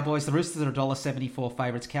versus Cowboys. The Roosters are $1.74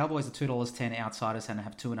 favourites. Cowboys are $2.10 outsiders and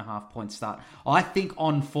have 2.5 points start. I think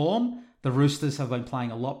on form, the Roosters have been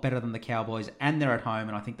playing a lot better than the Cowboys, and they're at home,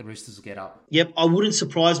 and I think the Roosters will get up. Yep, I wouldn't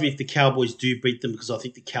surprise me if the Cowboys do beat them, because I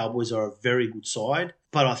think the Cowboys are a very good side.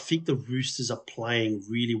 But I think the Roosters are playing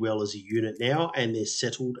really well as a unit now, and they're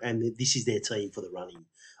settled, and this is their team for the running.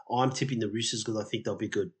 I'm tipping the Roosters because I think they'll be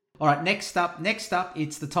good. All right, next up,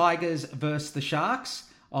 it's the Tigers versus the Sharks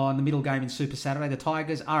on the middle game in Super Saturday. The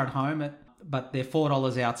Tigers are at home, but they're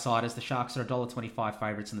 $4 outsiders. The Sharks are $1.25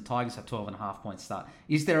 favourites, and the Tigers have 12.5 points start.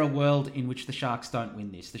 Is there a world in which the Sharks don't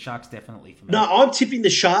win this? The Sharks definitely for me. No, I'm tipping the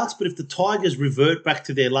Sharks, but if the Tigers revert back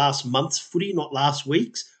to their last month's footy, not last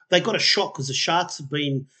week's, they got a shot because the Sharks have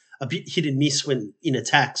been a bit hit and miss when in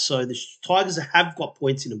attack. So the Tigers have got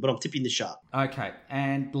points in them, but I'm tipping the Sharks. Okay,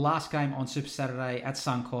 and the last game on Super Saturday at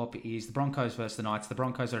Suncorp is the Broncos versus the Knights. The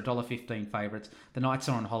Broncos are $1.15 favourites. The Knights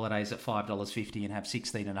are on holidays at $5.50 and have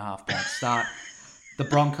 16.5 points start. The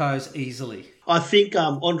Broncos easily. I think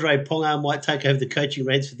Andre Ponga might take over the coaching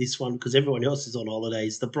reins for this one because everyone else is on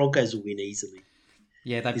holidays. The Broncos will win easily.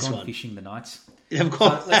 Yeah, they've gone fishing, the Knights. They've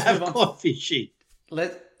gone fishing.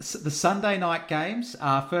 The Sunday night games.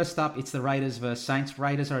 First up, it's the Raiders versus Saints.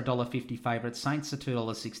 Raiders are $1.50 favourites. Saints are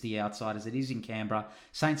 $2.60 outsiders. It is in Canberra.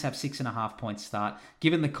 Saints have 6.5 points start.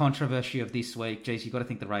 Given the controversy of this week, geez, you've got to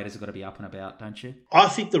think the Raiders have got to be up and about, don't you? I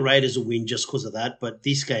think the Raiders will win just because of that, but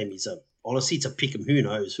this game is honestly, it's a pick'em. Who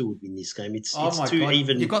knows who would win this game? It's too God.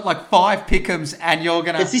 Even. You've got like 5 pick'ems, and you're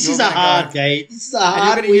gonna. This is a hard game. This is a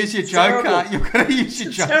hard week. You're gonna use your Joker. You're gonna use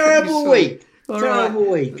your Joker. Terrible week.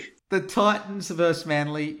 Terrible week. The Titans versus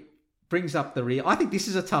Manly brings up the rear. I think this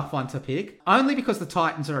is a tough one to pick, only because the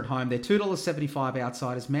Titans are at home. They're $2.75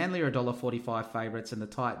 outsiders. Manly are $1.45 favourites, and the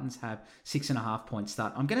Titans have 6.5 points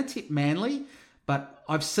start. I'm going to tip Manly, but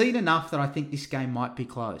I've seen enough that I think this game might be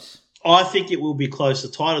close. I think it will be close. The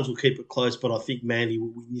Titans will keep it close, but I think Manly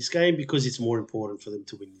will win this game because it's more important for them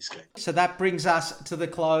to win this game. So that brings us to the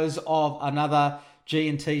close of another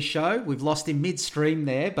G&T show. We've lost him midstream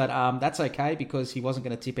there, but that's okay because he wasn't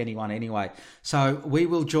going to tip anyone anyway. So we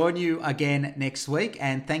will join you again next week,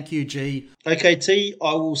 and thank you, G. Okay, T,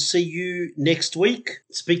 I will see you next week.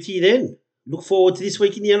 Speak to you then. Look forward to this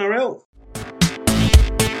week in the NRL.